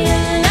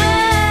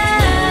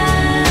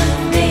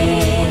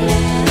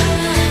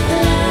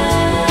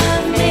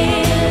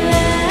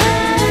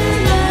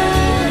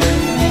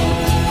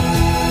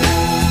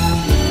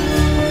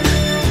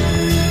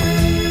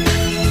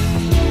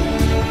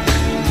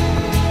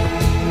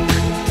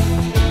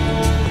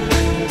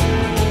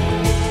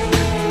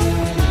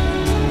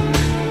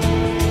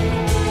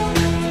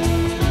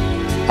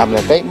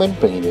 Hamlet Bateman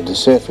bringing you the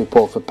surf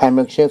report for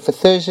Pembrokeshire for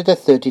Thursday the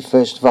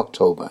 31st of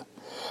October.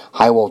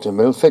 High water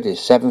Milford is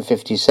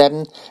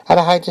 7.57 at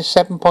a height of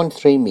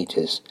 7.3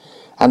 metres,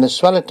 and the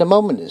swell at the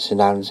moment at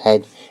St Anne's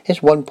Head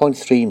is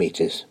 1.3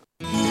 metres.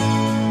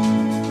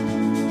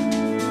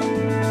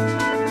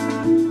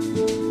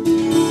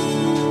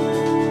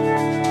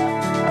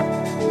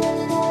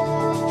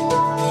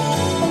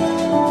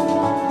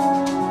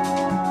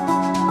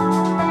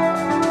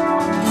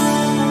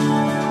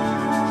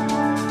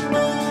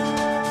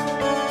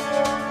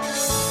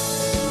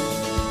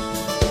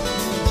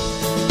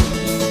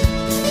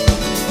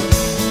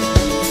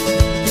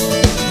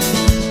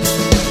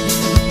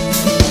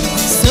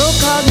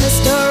 So-called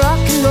Mr. Rock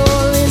and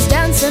Roll is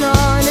dancing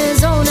on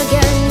his own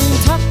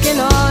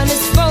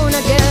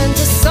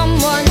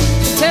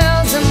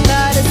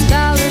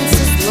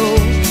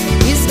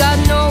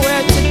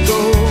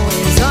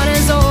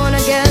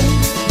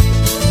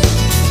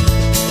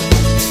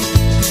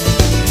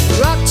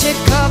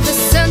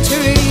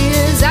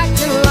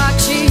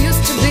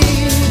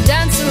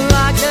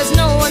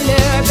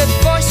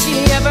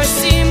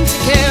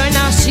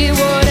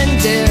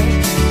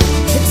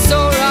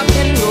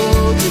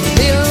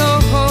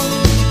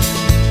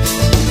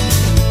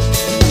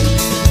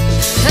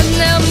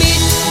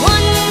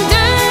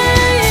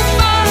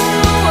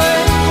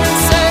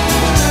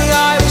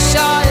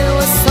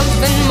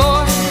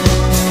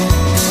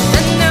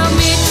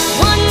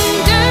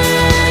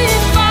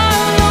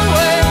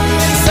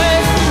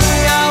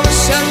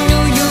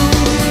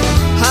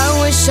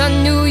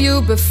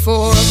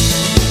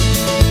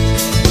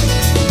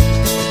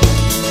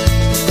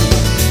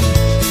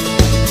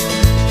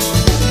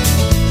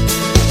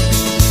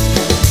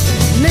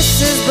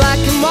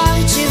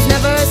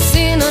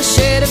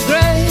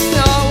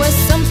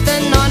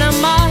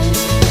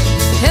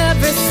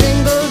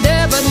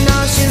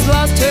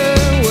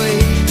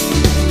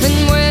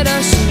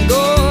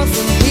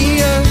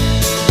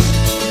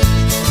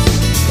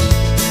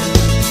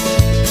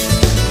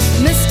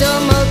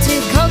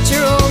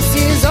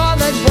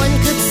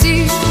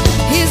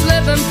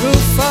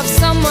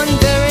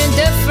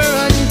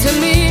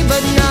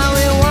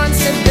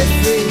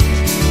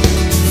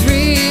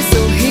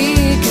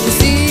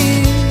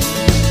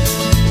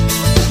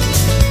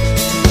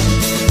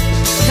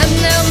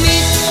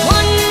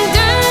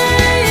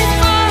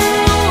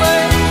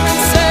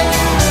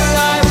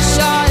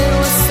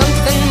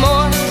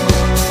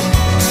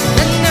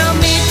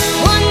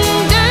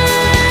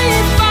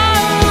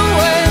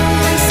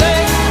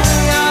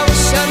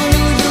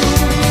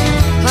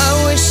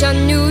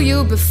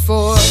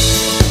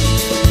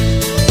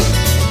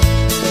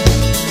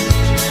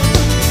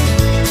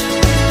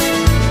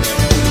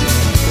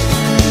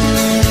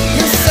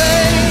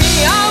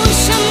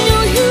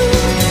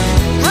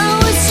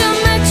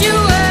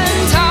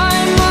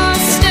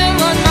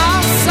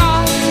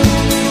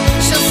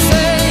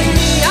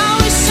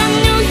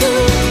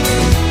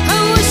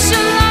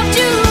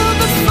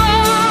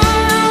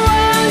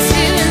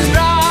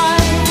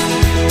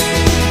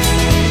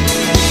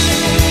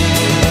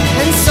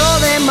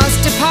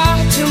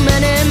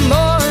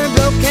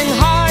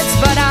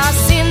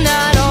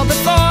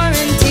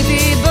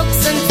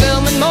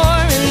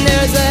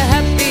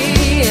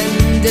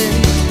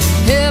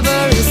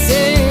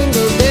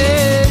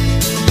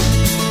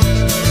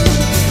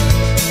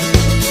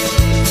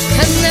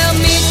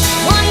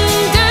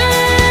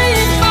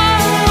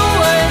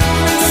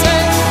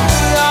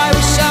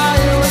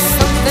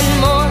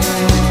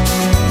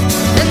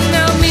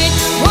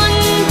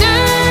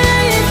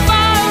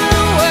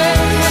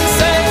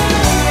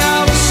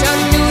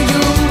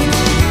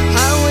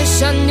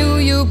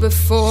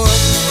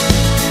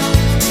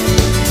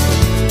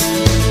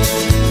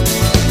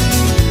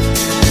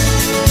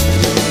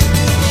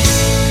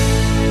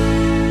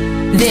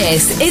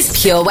This is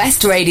Pure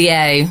West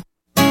Radio.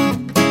 On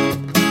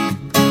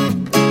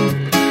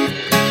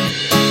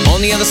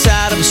the other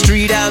side of the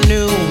street I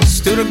knew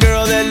stood a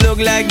girl that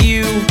looked like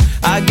you.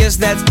 I guess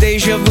that's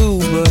deja vu,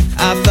 but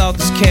I thought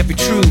this can't be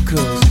true,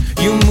 cause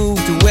you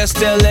moved to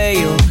West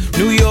LA or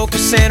New York or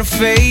Santa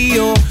Fe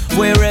or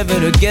wherever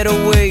to get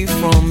away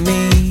from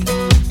me.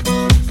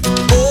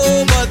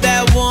 Oh, but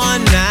that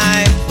one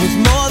night was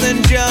more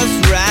than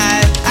just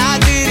right. I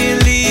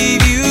didn't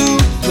leave you,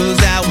 cause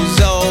I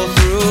was all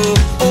through.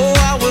 Oh,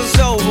 I was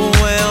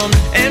overwhelmed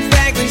and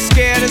frankly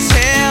scared as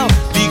hell,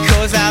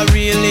 because I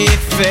really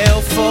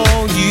fell for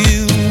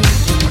you.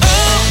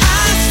 Oh,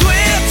 I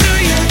swear to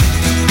you,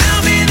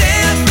 I'll be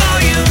there for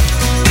you.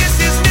 This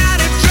is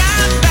not a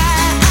drive-by.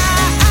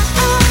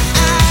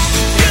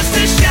 Just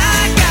a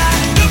shy guy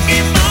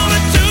looking for a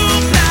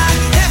two-ply,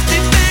 hefty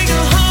thing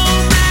to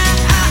hold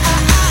my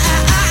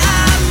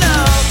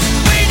love.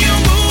 When you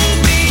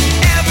move me,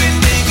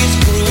 everything is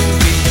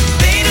groovy.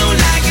 They don't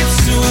like it,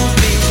 sue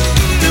me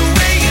the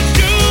way you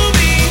do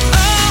me.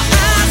 Oh,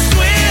 I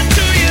swear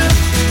to you,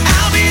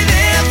 I'll be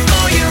there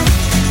for you.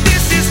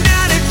 This is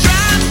not a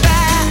drive-by.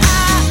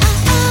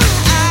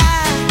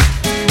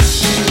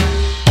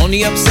 On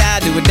the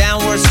upside to a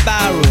downward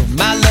spiral,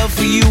 my love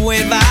for you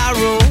went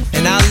viral,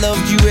 and I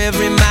loved you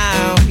every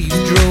mile you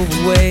drove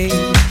away.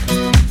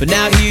 But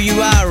now here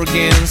you are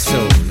again,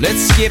 so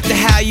let's skip to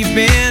how you've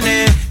been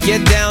and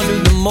get down to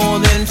the more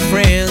than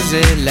friends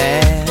at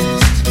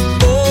last.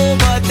 Oh,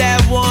 but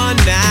that one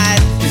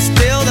night is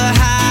still the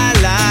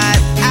highlight.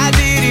 I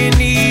didn't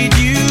need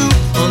you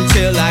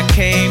until I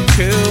came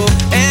to,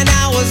 and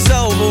I was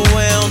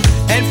overwhelmed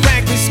and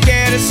frankly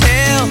scared as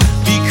hell,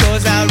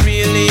 because I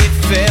really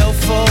fell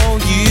for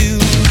you.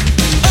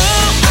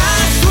 Oh,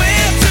 I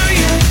swear to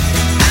you,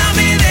 I'll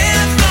be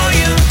there for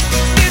you.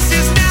 This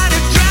is not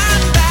a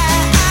drive-by.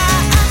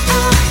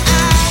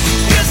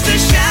 Just a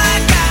shy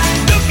guy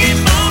looking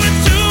for a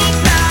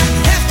two-ply,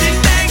 hefty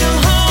thing to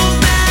hold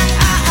my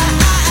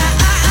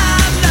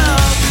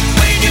love.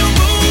 When you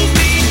move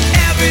me,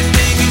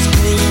 everything is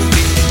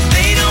groovy.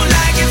 They don't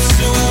like it,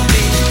 sue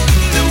me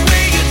the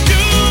way you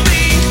do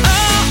me.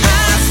 Oh,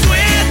 I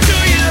swear to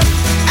you,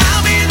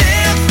 I'll be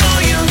there for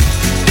you.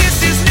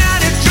 This is not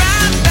a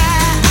drive-by.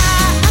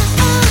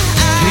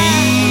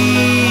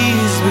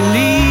 Please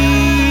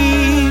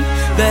believe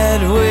that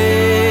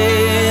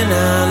when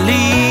I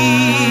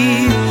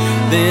leave,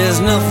 there's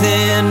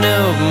nothing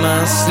up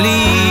my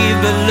sleeve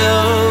but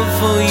love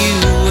for you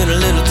and a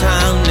little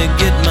time to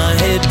get my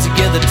head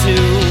together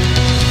too.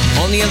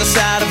 On the other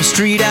side of the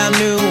street I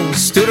knew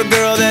stood a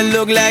girl that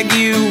looked like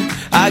you.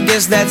 I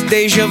guess that's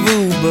deja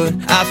vu, but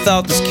I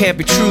thought this can't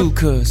be true,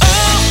 cause oh,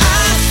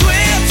 I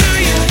swear to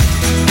you,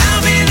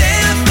 I'll be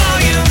there for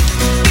you.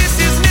 This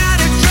is not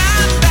a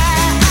drive-by.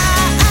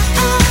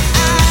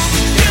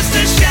 Just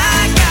a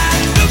shy guy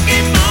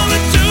looking for a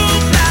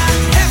two-ply,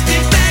 hefty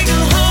thing to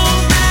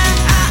hold my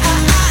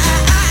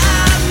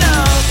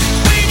love.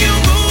 When you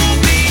move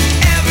me,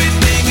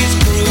 everything is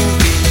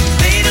groovy.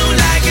 They don't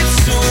like it,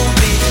 sue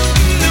me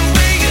the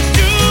way you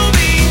do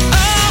me.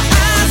 Oh,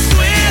 I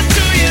swear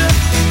to you,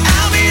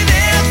 I'll be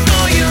there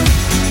for you.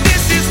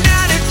 This is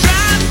not a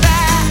drive-by.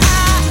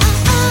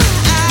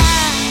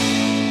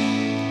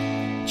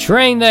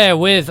 Train there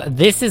with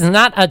This Is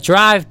Not a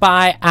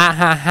Drive-By,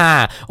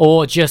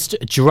 or just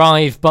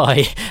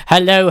Drive-By.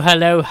 Hello,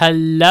 hello,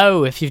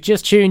 hello. If you've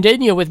just tuned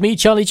in, you're with me,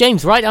 Charlie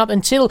James, right up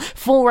until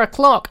 4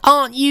 o'clock.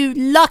 Aren't you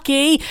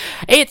lucky?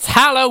 It's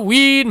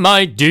Halloween,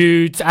 my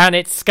dudes, and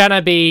it's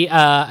gonna be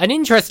an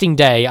interesting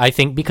day, I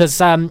think, because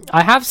I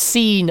have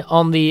seen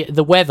on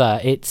the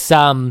weather, it's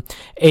gonna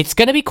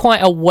be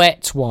quite a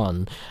wet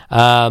one,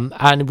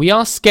 and we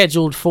are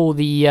scheduled for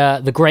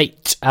the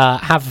great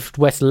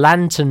Haverfordwest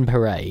Lantern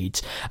Parade.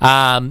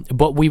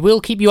 But we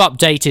will keep you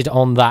updated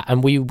on that,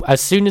 and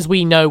as soon as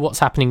we know what's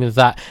happening with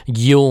that,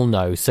 you'll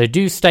know. So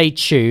do stay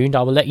tuned.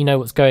 I will let you know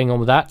what's going on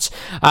with that.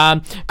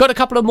 Got a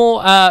couple of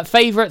more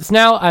favourites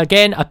now.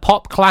 Again, a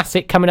pop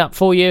classic coming up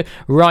for you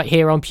right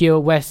here on Pure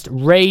West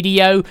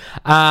Radio.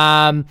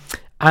 And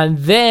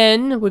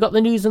then we've got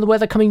the news and the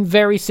weather coming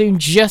very soon,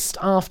 just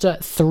after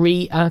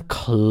 3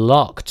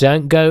 o'clock.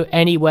 Don't go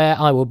anywhere.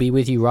 I will be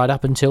with you right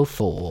up until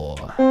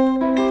 4.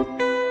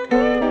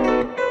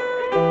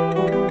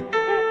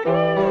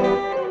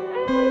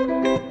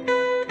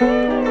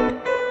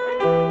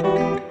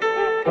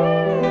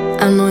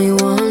 I know you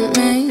want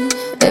me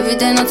every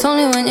day, not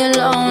only when you're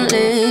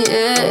lonely.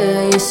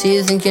 Yeah, you see,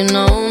 you think you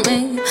know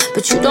me,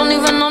 but you don't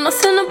even know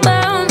nothing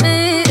about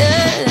me.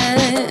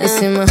 Yeah, you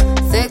see my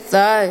thick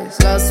thighs,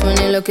 lost when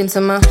you look into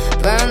my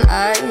brown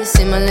eyes. You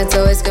see my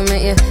little ways can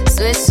make you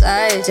switch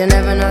sides. You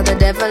never know the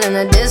devil in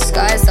a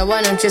disguise, so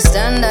why don't you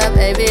stand up,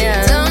 baby?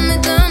 And tell me,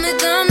 do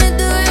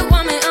you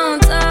want me on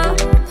top?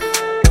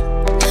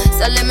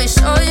 So let me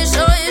show you.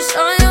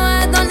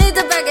 I don't need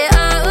to back it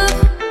up.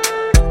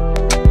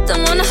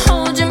 Don't wanna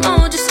hold you,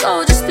 mold you,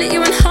 slow, just split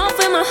you in half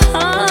with my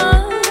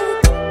heart.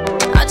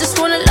 I just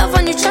wanna love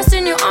on you, trust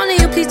in you, honor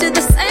you, please do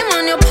the same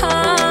on your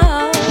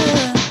part.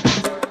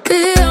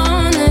 Be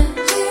honest,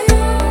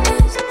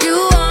 you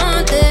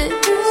want this.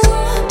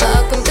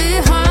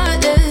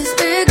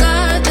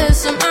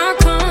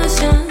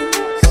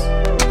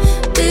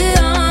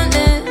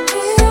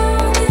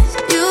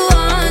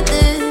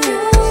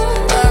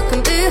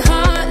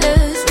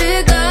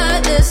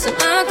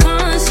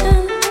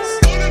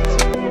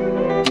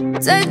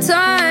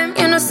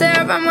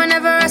 run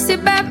whenever I see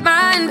bad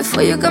mind.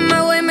 Before you come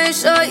my way, make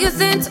sure you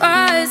think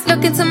twice.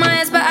 Look into my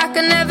eyes, but I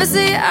can never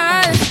see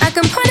eyes. I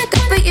can point a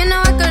gun, but you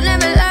know I could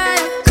never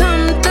lie.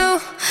 Come through,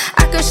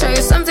 I can show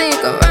you something you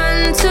can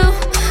run to.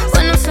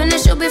 When I'm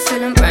finished, you'll be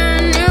feeling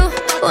brand new.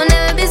 Will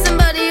never be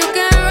somebody you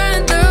can run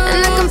through. And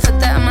I can put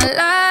that in my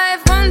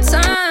life one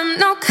time.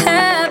 No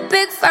cap,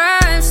 big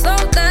five,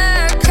 slow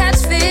that, catch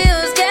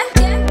feels,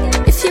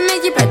 yeah. If you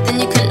make your bet, then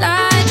you can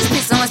lie. Just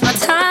please don't waste my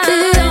time. Be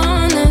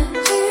honest,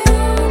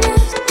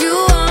 you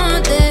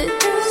want it,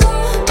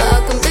 but I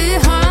can be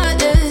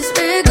heartless,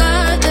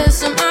 regardless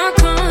of my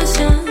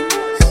conscience.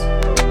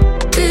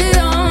 Be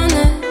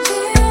honest,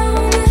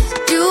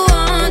 you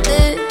want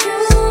it,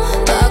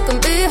 but I can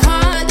be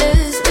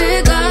heartless,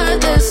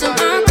 regardless of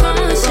my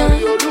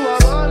conscience.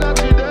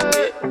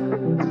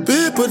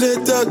 People they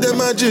talk their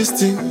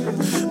majesty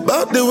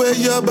about the way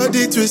your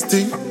body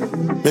twisting.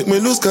 Make me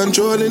lose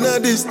control in a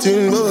this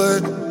thing, boy.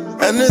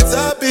 And it's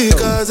happy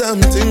cause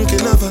I'm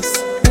thinking of us.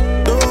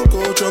 Don't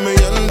go throw me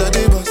under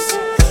the bus.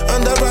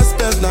 Under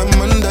respect, I'm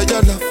under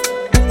your love.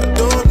 I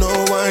don't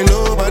know why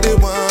nobody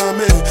want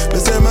me. Me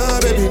say my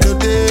baby no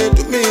day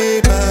to me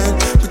bad.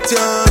 Put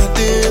your heart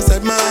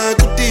inside my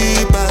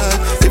goodie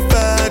bag. If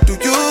I do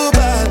you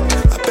bad,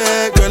 I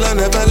beg girl I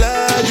never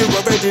lie. You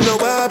already know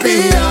I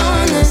be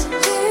honest.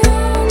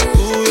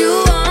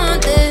 You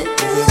want it,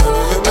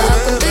 but I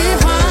can be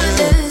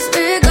heartless,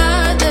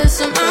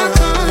 regardless of my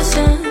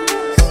conscience.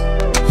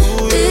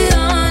 Be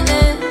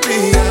honest,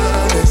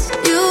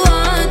 you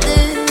want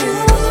it,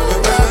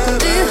 but I can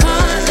be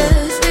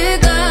heartless,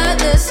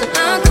 regardless of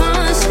my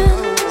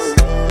conscience.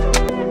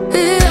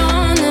 Be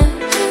honest,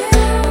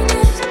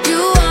 you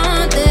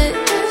want it,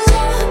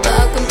 but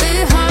I can be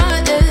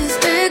heartless,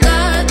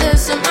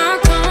 regardless of my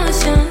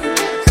conscience.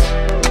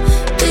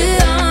 Be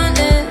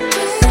honest,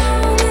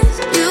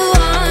 you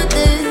want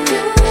it,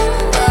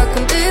 but I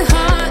can be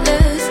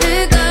heartless,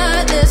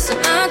 regardless of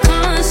my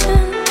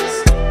conscience.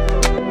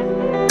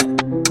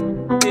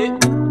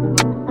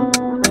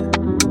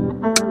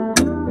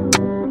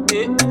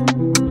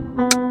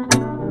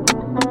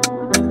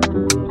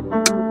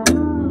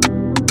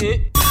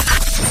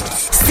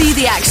 See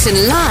the action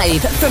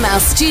live from our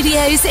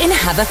studios in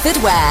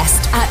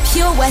Haverfordwest at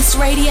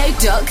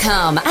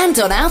purewestradio.com and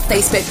on our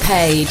Facebook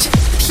page,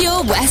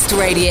 Pure West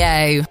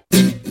Radio.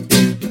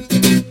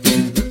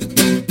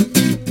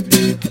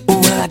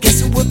 Well, I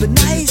guess it would be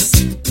nice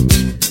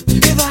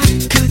if I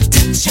could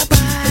touch your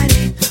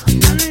body.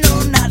 I know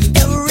not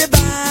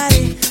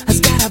everybody has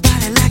got a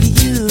body like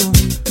you,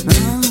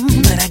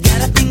 but I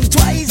gotta think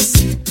twice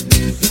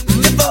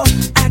before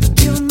I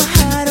give my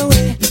heart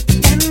away.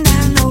 And I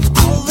know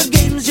all the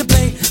games you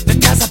play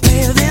because I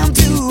play them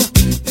too.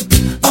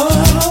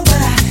 Oh,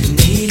 but I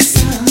need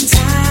some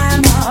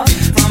time off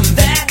from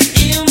that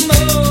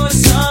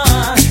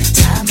emotion.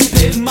 Time to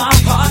pick my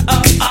heart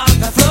up off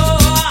the floor.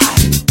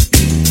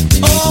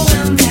 Oh,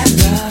 when that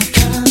love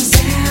comes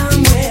down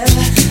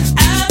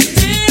without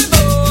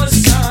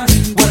devotion,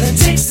 well, it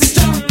takes a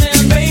strong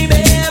man,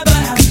 baby,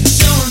 but I'm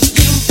showing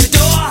you the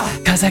door.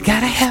 'Cause I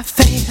gotta have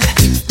faith.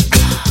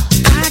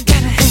 I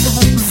gotta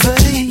have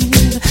faith.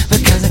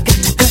 Because I got to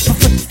have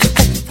faith.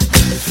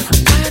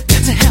 I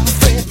got to have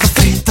faith.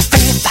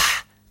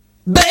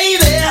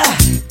 Baby,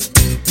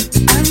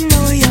 I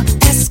know you're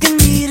asking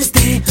me to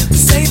stay.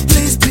 Say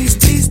please, please,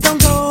 please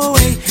don't go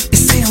away. You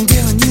say I'm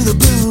giving you the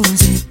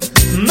blues.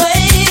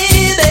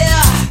 Maybe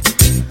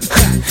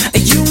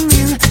you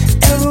mean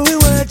every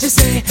word you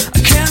say. I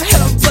can't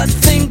help but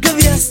think of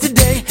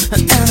yesterday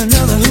and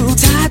another who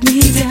tied me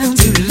down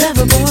to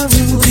Loverboy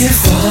rules.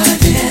 Before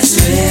this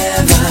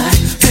river,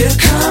 here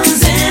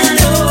comes an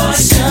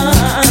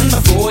ocean.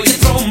 Before you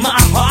throw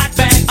my heart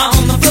back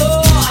on the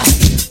floor.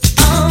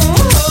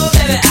 Oh,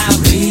 baby, I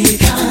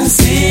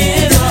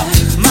reconsider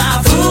my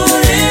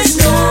foolish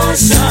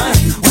notion.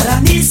 Well, I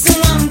need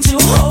someone to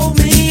hold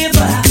me,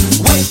 but I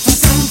wait for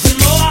something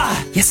more.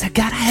 Yes, I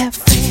gotta have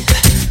faith.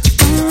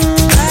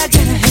 I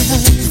gotta have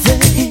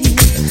faith.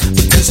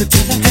 Because I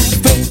gotta have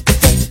faith.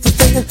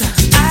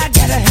 I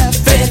gotta have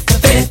faith.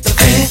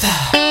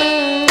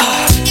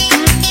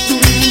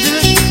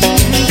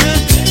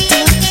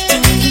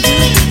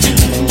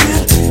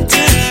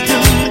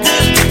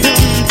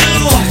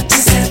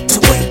 Just have to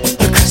wait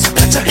because I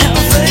got to have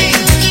faith.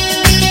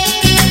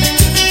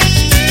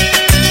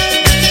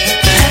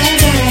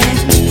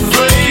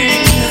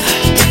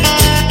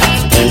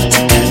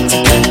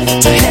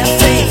 To have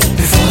faith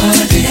before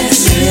this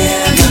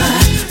river,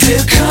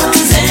 here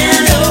comes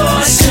an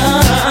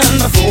ocean.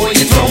 Before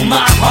you throw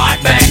my heart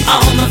back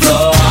on the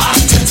floor.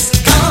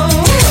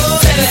 Oh,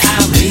 baby, I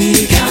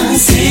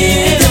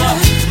reconsider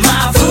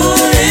my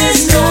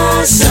foolish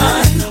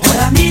notion. Well,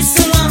 I need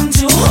someone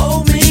to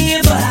hold me,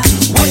 but I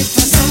wait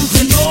for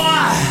something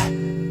more.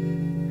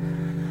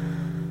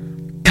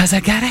 'Cause I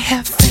gotta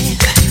have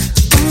faith.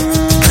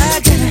 I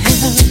gotta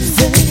have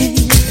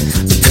faith.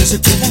 Because I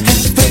gotta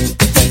have faith.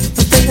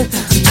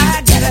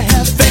 I gotta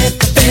have faith.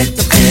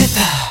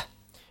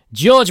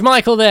 George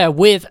Michael there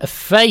with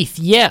Faith.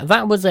 Yeah,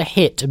 that was a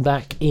hit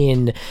back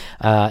in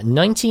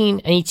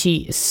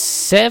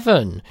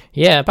 1987.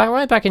 Yeah,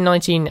 right back in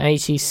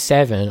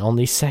 1987 on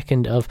the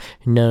 2nd of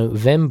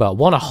November.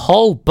 Won a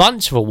whole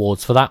bunch of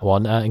awards for that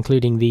one,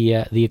 including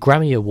the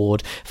Grammy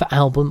Award for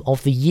Album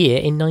of the Year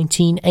in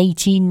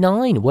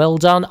 1989. Well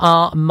done,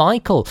 R.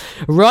 Michael.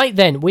 Right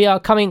then, we are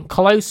coming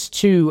close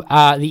to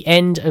the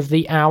end of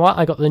the hour.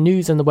 I got the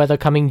news and the weather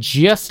coming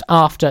just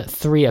after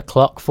 3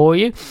 o'clock for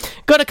you.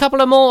 Got a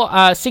couple of more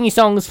singy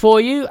songs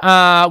for you.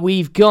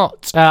 We've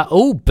got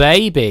Oh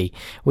Baby.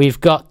 We've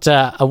got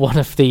one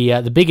of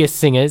the biggest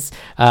singers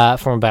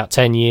from about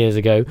 10 years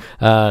ago,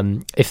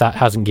 if that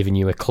hasn't given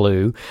you a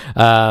clue,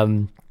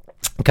 coming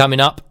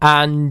up,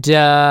 and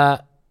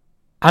a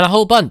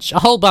whole bunch.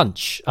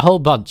 There's a whole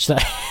bunch.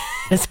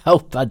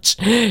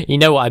 You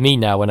know what I mean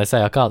now when I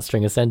say I can't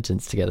string a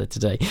sentence together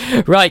today.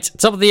 Right,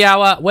 top of the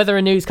hour, weather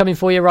and news coming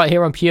for you right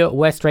here on Pure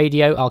West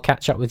Radio. I'll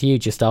catch up with you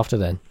just after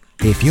then.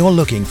 If you're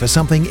looking for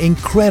something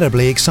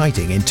incredibly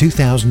exciting in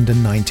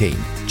 2019,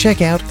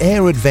 check out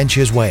Air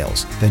Adventures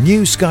Wales, the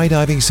new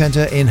skydiving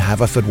centre in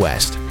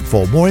Haverfordwest.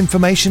 For more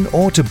information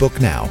or to book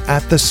now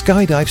at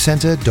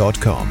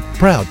theskydivecentre.com.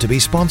 Proud to be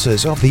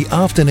sponsors of the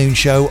afternoon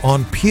show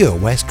on Pure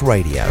West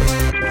Radio.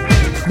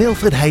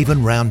 Milford Haven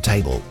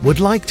Roundtable would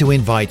like to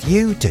invite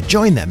you to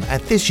join them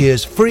at this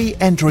year's free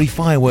entry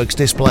fireworks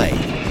display,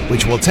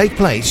 which will take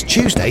place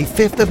Tuesday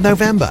 5th of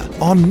November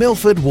on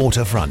Milford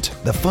Waterfront.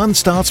 The fun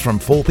starts from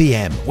 4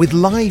 p.m. with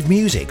live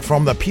music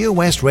from the Pure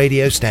West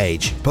Radio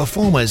stage.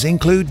 Performers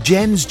include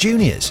Jens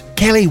Juniors,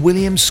 Kelly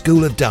Williams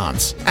School of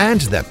Dance,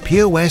 and the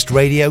Pure West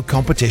Radio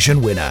competition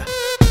winner.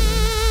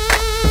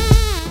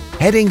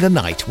 Heading the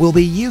night will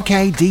be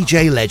UK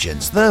DJ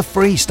legends, the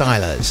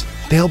Freestylers.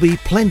 There'll be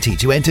plenty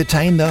to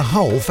entertain the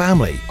whole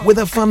family with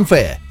a fun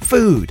fair,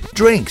 food,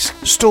 drinks,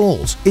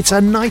 stalls. It's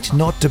a night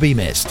not to be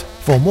missed.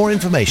 For more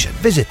information,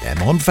 visit them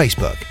on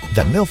Facebook.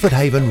 The Milford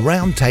Haven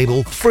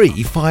Roundtable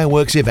Free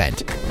Fireworks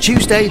Event,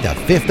 Tuesday the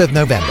 5th of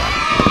November.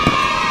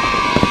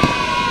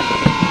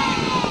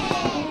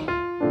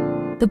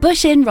 The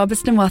Bush Inn,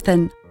 Robertson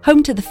Wathen,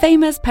 home to the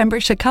famous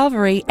Pembrokeshire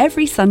Carvery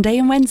every Sunday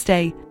and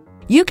Wednesday.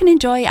 You can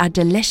enjoy our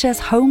delicious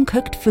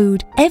home-cooked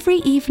food every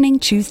evening,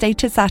 Tuesday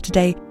to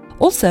Saturday.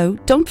 Also,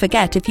 don't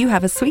forget, if you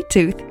have a sweet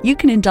tooth, you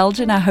can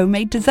indulge in our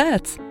homemade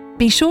desserts.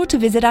 Be sure to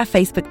visit our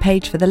Facebook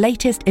page for the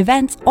latest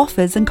events,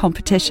 offers and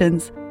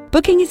competitions.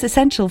 Booking is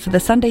essential for the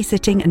Sunday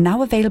sitting and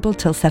now available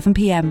till 7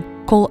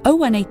 p.m. Call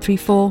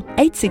 01834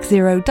 860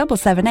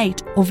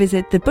 778 or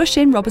visit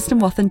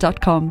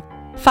thebushinrobertsonwathen.com.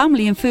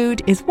 Family and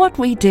food is what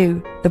we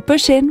do. The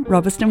Bush Inn,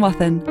 Robertson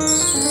Wathen.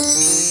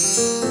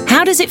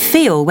 How does it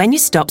feel when you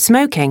stop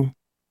smoking?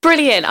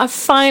 Brilliant, I've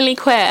finally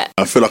quit.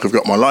 I feel like I've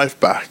got my life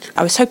back.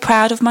 I was so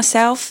proud of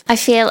myself. I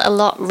feel a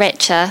lot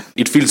richer.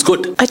 It feels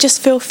good. I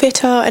just feel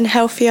fitter and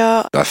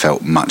healthier. I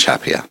felt much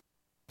happier.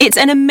 It's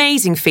an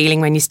amazing feeling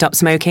when you stop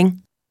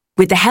smoking.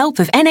 With the help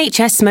of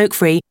NHS Smoke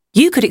Free,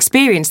 you could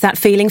experience that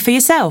feeling for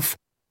yourself.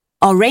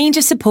 Our range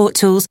of support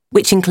tools,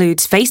 which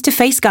includes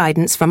face-to-face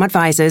guidance from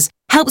advisors,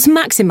 helps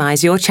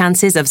maximise your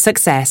chances of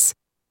success.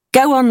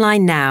 Go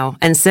online now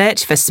and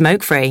search for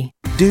Smoke Free.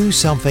 Do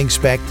something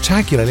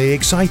spectacularly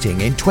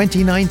exciting in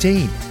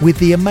 2019 with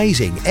the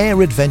amazing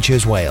Air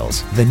Adventures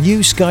Wales, the new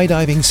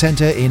skydiving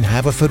centre in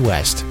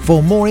Haverfordwest.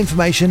 For more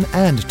information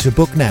and to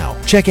book now,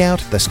 check out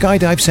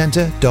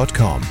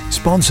theskydivecentre.com.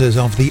 Sponsors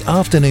of the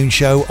afternoon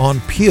show on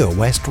Pure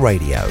West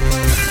Radio.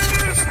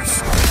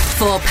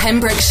 For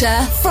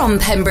Pembrokeshire, from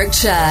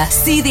Pembrokeshire.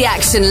 See the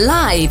action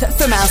live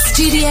from our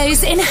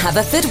studios in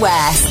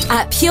Haverfordwest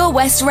at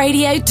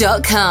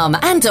purewestradio.com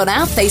and on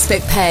our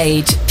Facebook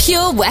page,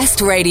 Pure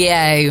West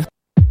Radio.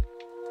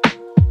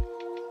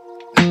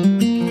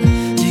 Do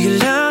you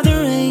love the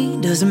rain?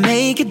 Does it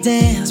make you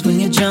dance when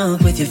you're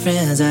drunk with your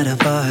friends at a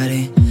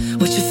party?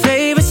 What's your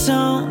favorite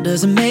song?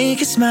 Does it make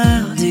you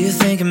smile? Do you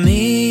think of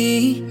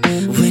me?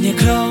 When you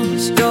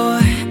close your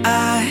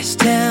eyes,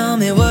 tell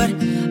me what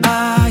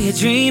are you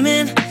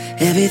dreaming?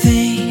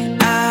 Everything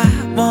I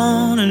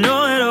wanna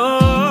know it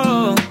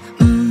all.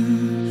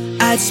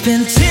 I'd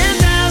spend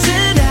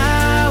 10,000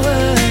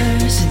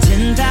 hours and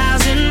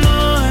 10,000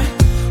 more.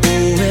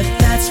 Oh, if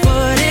that's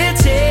what it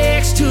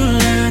takes to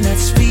learn that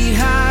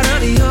sweetheart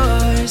of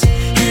yours.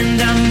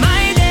 And I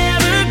might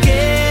never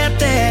get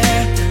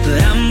there,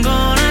 but I'm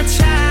gonna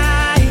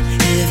try.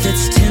 If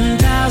it's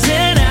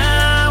 10,000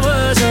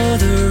 hours or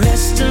the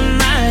rest of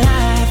my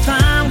life,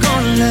 I'm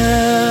gonna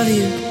love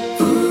you.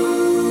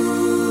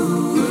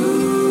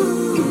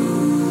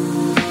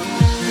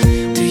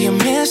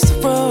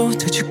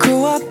 That you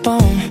grew up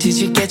on? Did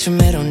you get your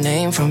middle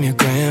name from your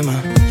grandma?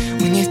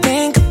 When you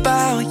think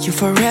about you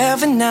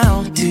forever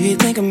now, do you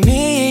think of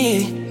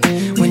me?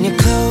 When you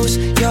close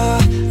your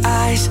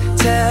eyes,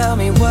 tell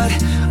me what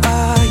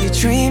are you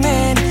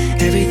dreaming?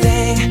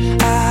 Everything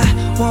I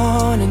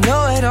wanna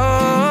know it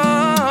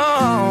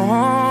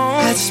all.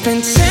 I'd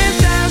spend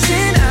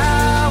 10,000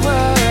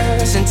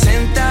 hours and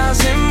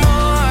 10,000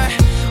 more.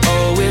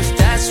 Oh, if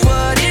that's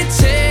what it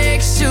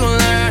takes to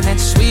learn that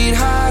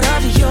sweetheart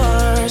of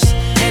yours.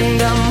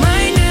 And I might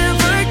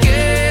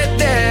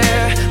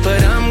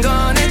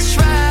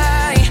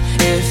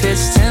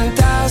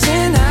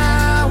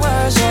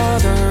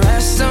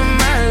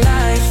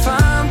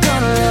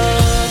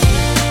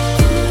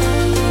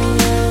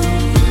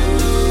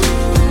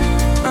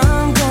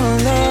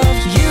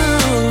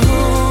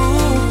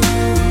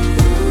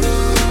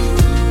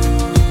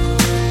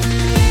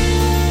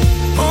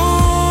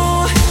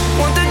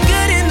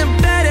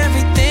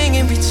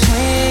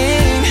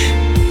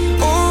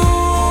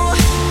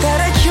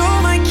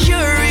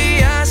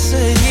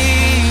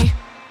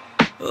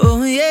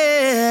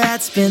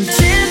spend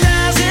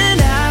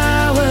 10,000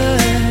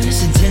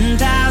 hours and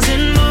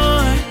 10,000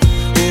 more.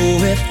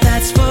 Oh, if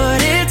that's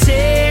what it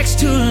takes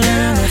to learn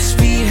that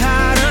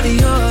sweetheart of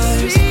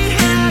yours.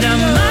 And I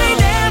might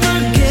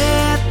never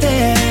get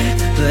there,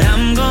 but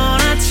I'm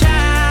gonna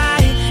try.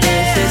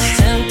 If it's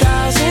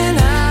 10,000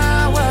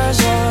 hours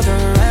or the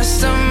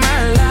rest of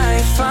my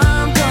life,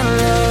 I'm gonna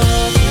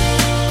love you.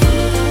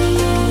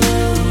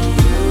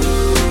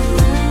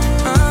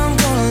 I'm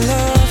gonna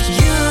love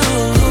you.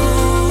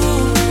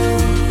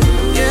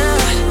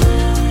 Yeah.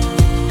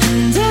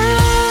 And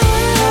I'm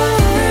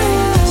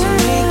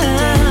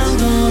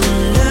gonna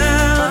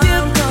love you.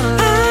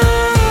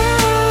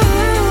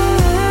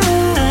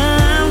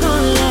 I'm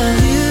gonna love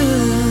you.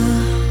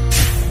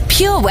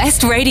 Pure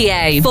West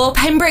Radio for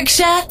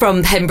Pembrokeshire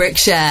from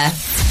Pembrokeshire.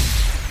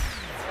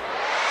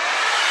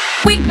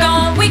 We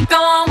gon', we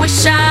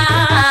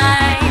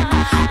shine.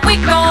 We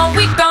gon',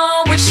 we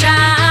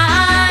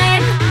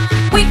shine.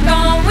 We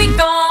gon', we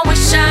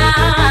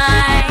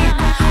shine.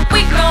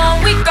 We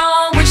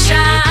gon', we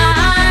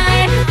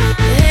shine.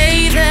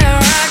 Hey there,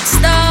 rock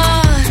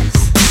stars.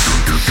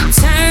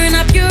 Turn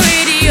up your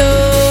radio.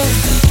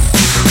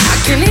 I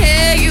can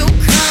hear you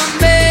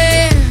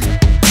coming.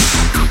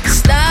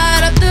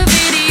 Start up the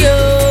video.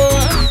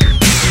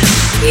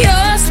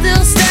 You're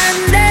still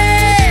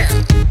standing.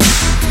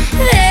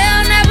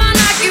 They'll never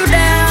knock you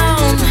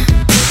down.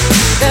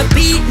 The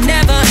beat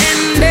never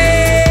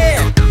ended.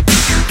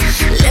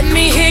 Let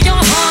me hear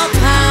your heart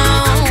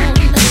pound.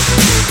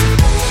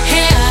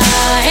 Hey,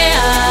 hey,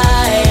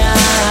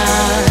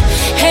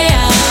 hey,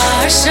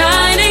 hey,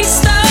 shining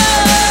star.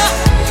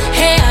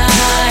 Hey,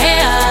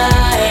 hey,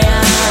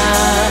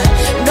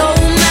 no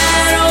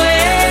matter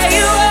where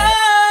you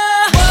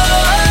are.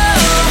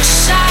 Whoa,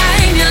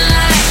 shine your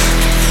light.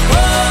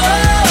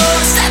 Whoa,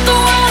 set the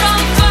world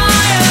on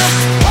fire.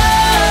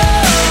 Whoa,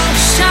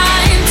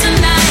 shine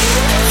tonight.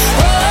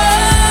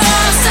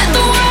 Whoa, set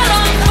the world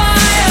on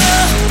fire.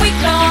 We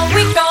gon',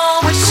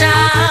 we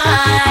shine.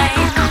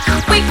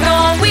 We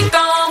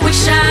gon', we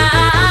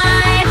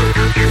shine.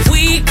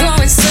 We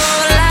going so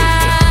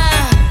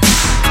loud.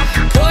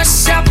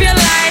 Push up your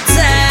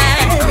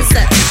lighters.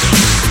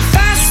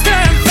 Faster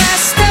and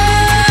faster.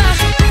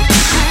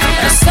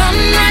 The sun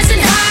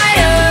rising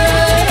higher.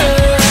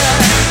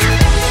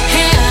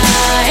 Hey,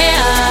 hey,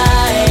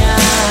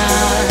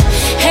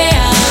 hey,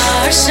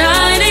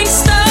 shining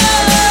star.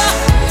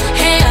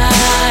 Hey,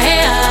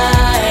 hey,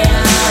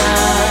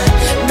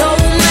 no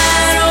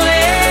matter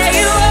where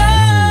you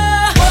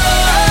are.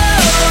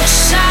 Whoa,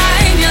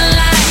 shine your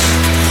light.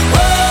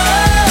 Whoa,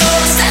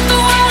 set the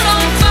world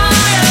on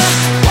fire.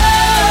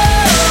 Whoa,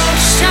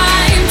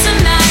 shine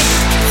tonight.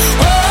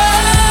 Whoa,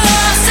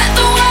 set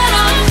the world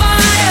on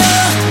fire.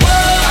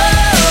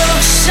 Whoa,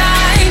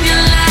 shine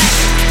your light.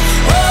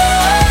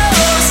 Whoa,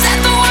 set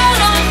the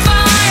world on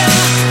fire.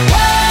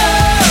 Whoa,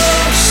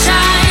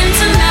 shine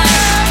tonight.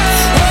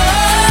 Whoa,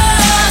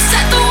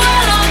 set the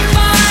world on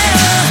fire.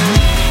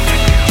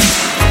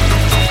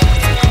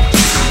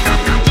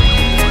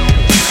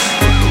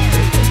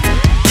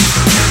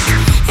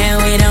 And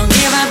we don't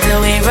give up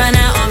till we run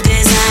out of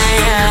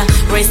desire.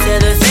 Race to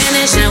the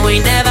finish and we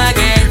never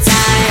get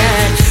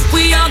tired.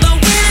 We are the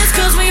winners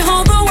cause we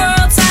hold the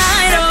world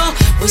title.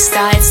 We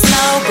started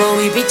slow but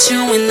we beat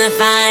you in the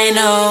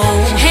final.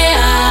 Hey,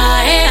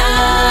 hey,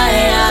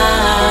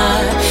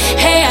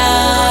 hey,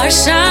 hey,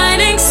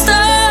 shining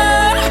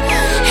star.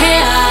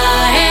 Hey,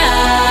 hey,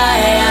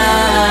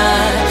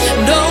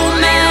 no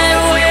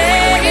matter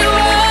where you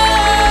are.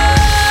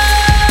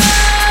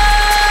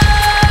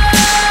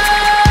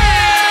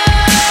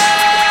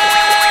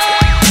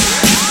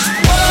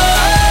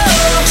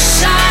 Whoa,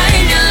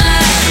 shine your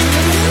light.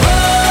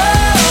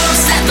 Whoa,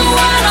 set the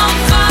world on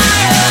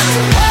fire.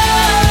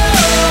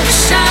 Whoa,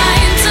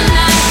 shine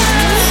tonight.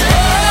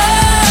 Whoa,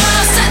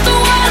 set the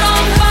world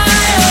on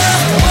fire.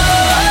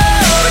 Whoa,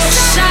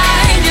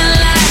 shine your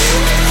light.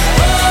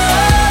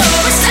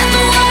 Whoa, set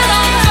the world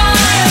on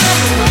fire.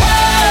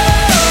 Whoa,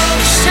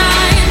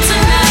 shine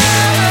tonight.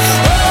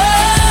 Whoa,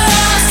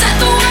 set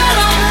the world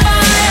on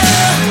fire.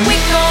 We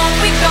gon'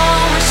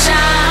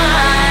 shine.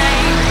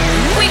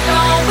 We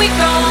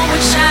gon'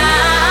 shine.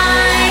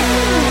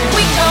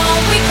 We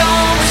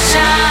gon'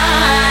 shine.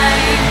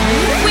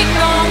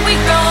 We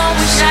gon'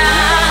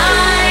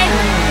 shine.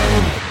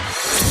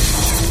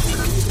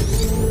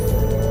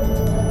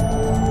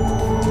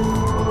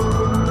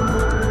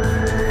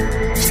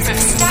 From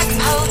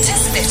Stackpole to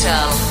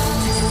Spittal.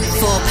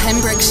 For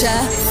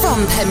Pembrokeshire from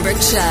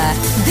Pembrokeshire,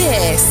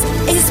 this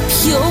is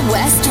Pure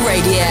West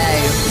Radio.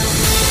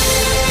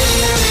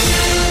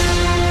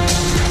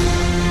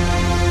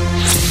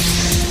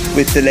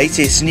 With the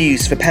latest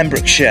news for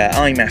Pembrokeshire,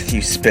 I'm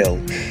Matthew Spill.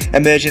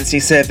 Emergency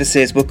services will